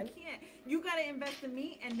whole hand. You can't. You got to invest in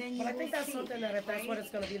me, and then you But I think that's see, something that if that's right? what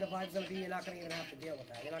it's going to be, the vibe's going to be, you're not going to even have to deal with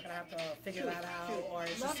that. You're not going to have to figure that out, or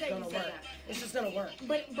it's Love just going to work. that. It's just going to work.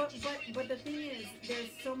 But the thing is,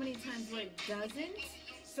 there's so many times where it doesn't.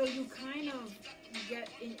 So you kind of get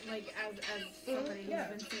in, like, as somebody who's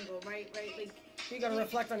been single, right? Like, you got to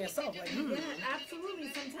reflect on yourself, like. Yeah,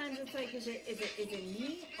 absolutely. Sometimes it's like, is it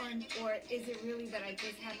me, or is it really that I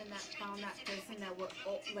just haven't found that person that we're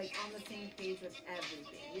like on the same page with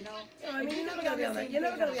everything? You know? No, I mean, you're never gonna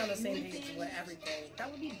be on the same page with everything. That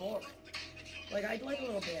would be boring. Like, I'd like a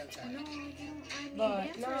little banter. No, I mean, But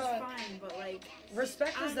banter is fine, but like,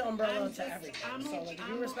 respect is the umbrella I'm to everything. So like, if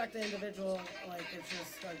you respect the individual, like, it's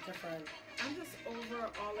just like different. I'm just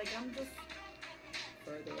overall, like, I'm just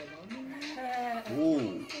further along. And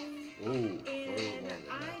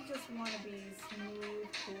I just want to be smooth,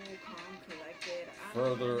 cool, calm, collected.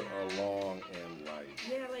 Further along in life.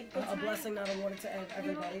 Yeah, like A blessing not awarded to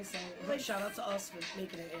everybody. So like, shout out to us for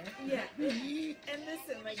making it air. Yeah. And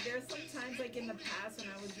listen, like, there's some times, like, in the past when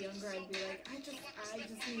I was younger, I'd be like, I just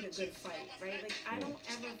need a good fight, right? Like, I don't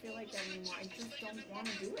ever feel like that anymore. I just don't want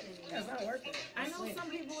to do it anymore. Yeah, it's not worth it. I know some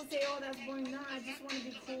people would say, oh, that's boring. No, I just want to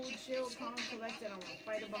be cool, chill, calm, collected. I don't want to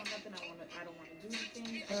fight about nothing. I don't want to do the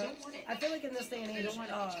things. I don't want it. I feel like in this day and age,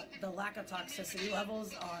 the lack of toxicity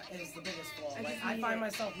levels is the biggest flaw. Like, I find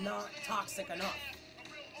myself not toxic enough.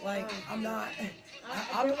 Like, I'm not.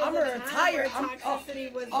 I'm a retired. I'm a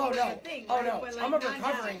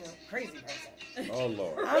recovering crazy person. Oh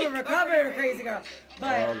Lord. I'm a recovering crazy girl.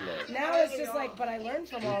 But now it's just like, but I learned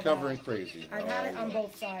from all that. Recovering crazy. I've had it on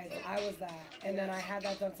both sides. I was that, and then I had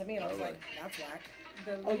that done to me, and I was like, that's whack.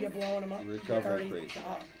 Oh, you're blowing them up. Recovering crazy.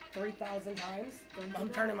 3,000 times. I'm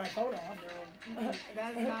turning my phone off.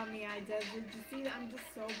 That's not me. You see, I'm just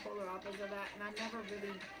so polar opposite of that, and I've never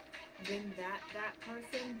really been that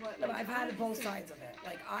person. But like, I've had both sides of it.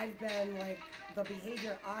 Like, I've been like the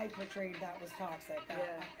behavior I portrayed that was toxic.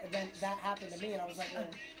 And then that happened to me, and I was like, well,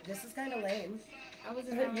 this is kind of lame. I was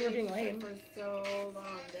in a relationship for so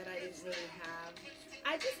long that I didn't really have.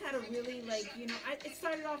 I just had a really, like, you know, it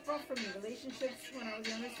started off rough for me. Relationships when I was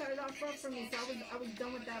young, it started off rough for me. So I was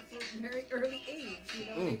done with that for a very early age, you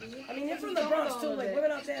know what I mean? I mean, you're from the Bronx, too. Like,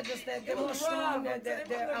 women out there, just, they're more strong,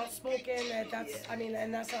 they're outspoken, I mean,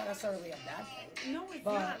 and that's not necessarily a bad thing. No, it's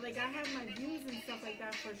not. Like, I have my views and stuff like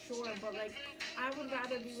that for sure, but, like, I would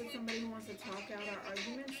rather be with somebody who wants to talk out our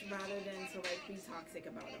arguments rather than to, like, be toxic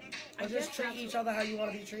about them. Or just treat each other how you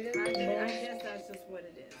want to be treated? I guess that's just what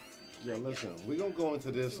it is. Yeah, listen, we're going to go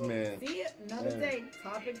into this, man. See it? Another day.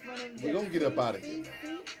 Topic fun and we're going to get up out of here.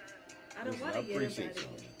 I don't want to get up out of here.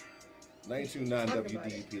 929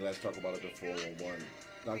 WDEP, let's talk about it at 411.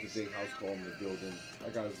 Dr. J House called in the building. I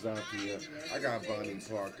got Zanthia. I got Bonnie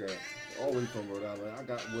Parker. All the way from Rhode Island. I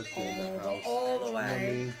got Woodson in the house. All the way. You know what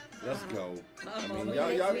I mean? Let's go. I mean,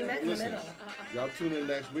 y'all listen. Y'all tune in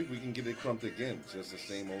next week. We can get it crumped again. It's just the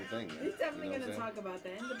same old thing. Man. We're definitely going to talk about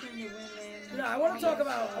that. Independent women. No, I want to talk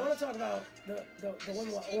about the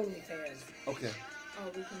women with OnlyFans. Okay. Oh,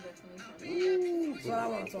 we can definitely talk about that. That's what I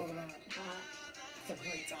want to talk about. It's a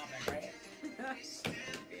great topic, right?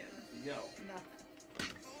 Yo.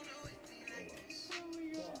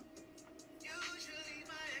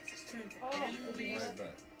 We'll be right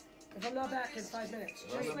back. If I'm not back in 5 minutes.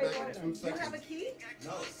 Do you have a key?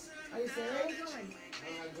 No. Are you serious?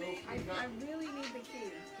 I really need the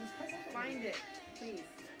key. Find it, please.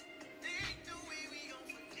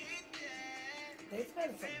 They've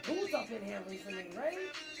had some dudes up in here recently, right?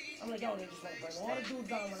 I'm like, oh, they just like bring all the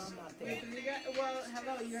dudes on when I'm not there.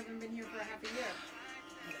 Hello, you haven't been here for a half a year.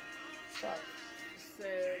 So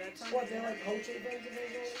that's on. What, they're like coaching things and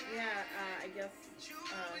things? Yeah, I guess,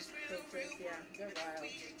 coaches, yeah, they're wild.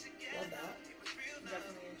 Love that.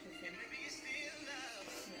 Definitely interesting.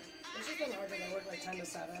 Yeah. It's just been hard to work like 10 to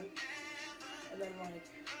 7. And then like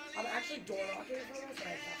I'm actually door knocking for this, and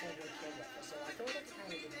I definitely would kill it. So I feel like it's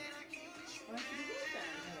kind of good. Why should you do that?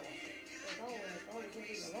 Oh, we can't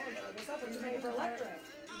leave it alone. But what's up? I'm just paying for electric.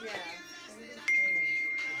 Yeah.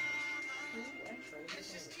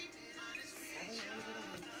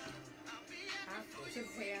 To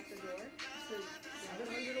pay at the door? So,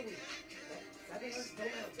 $700 a week. $700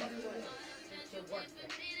 to work there.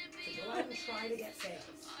 To go out and try to get sales.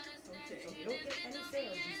 So if you don't get any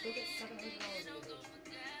sales, you still get $700 a week.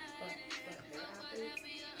 But your athletes,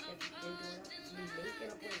 if they do it, you make an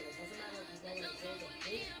appointment. It doesn't matter if you go in and close a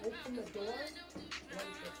gate, open the door,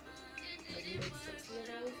 $150. If you make 60 of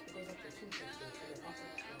those, it goes up to $250, and then up to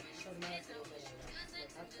that. It doesn't matter if it goes like that. Like,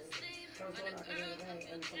 that's crazy. So I was door knocking the other day,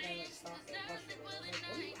 and some guy like stopped and questioned me. I was like,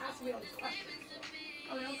 what are you asking me all these questions for?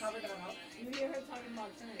 Oh, they don't cover that up. you hear her talking about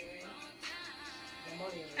Trinity, right? The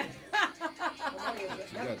money is it. The money is it.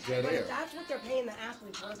 You got dead air. That's what they're paying the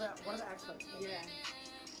athletes. What are the experts? Yeah.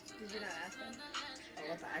 Did you not ask them? Oh,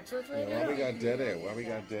 what the experts are? Yeah, why we got dead air? Why we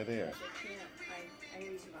got dead air? I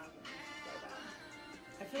use the bathroom so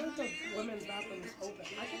bad. I feel like the women's bathroom is open.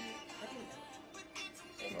 I can.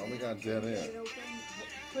 Why we got dead Get air? it open,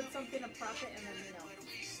 put something to prop it, and then,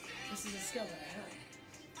 This is a skill that I have.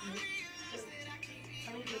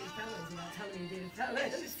 Tell me dated fellas, not tell me dated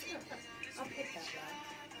fellas. I'll pick that guy.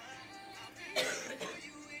 That's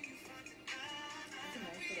a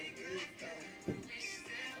nice little groove, though. I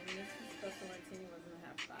mean, this espresso martini wasn't a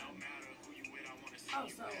half style. Oh,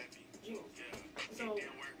 so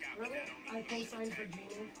really, I co-signed for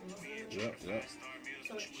Genie. Yep, yep.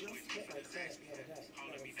 So it just hit my credit the other day.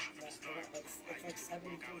 It's like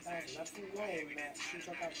 73,000. That's the loan that she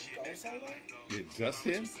took out to go somewhere. It just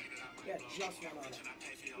hit? Yeah, just went on it.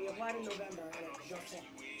 We applied in November and it just hit.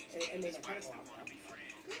 It made my credit go up.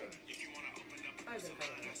 I was in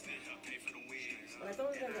credit. But I thought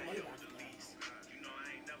we were going to get money back from that.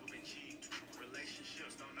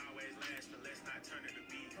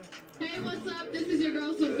 Hey, what's up? This is your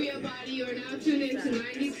girl Sophia Body. You are now tuned into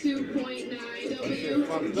 92.9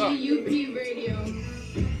 WGUP Radio.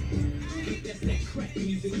 That's that crack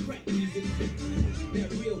music, that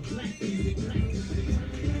real black music.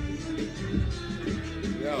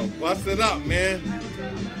 Yo, bust it up, man.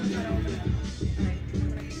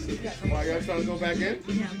 Why, y'all trying to go back in?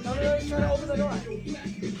 No, he's trying to open the door.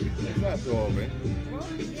 It's not door open.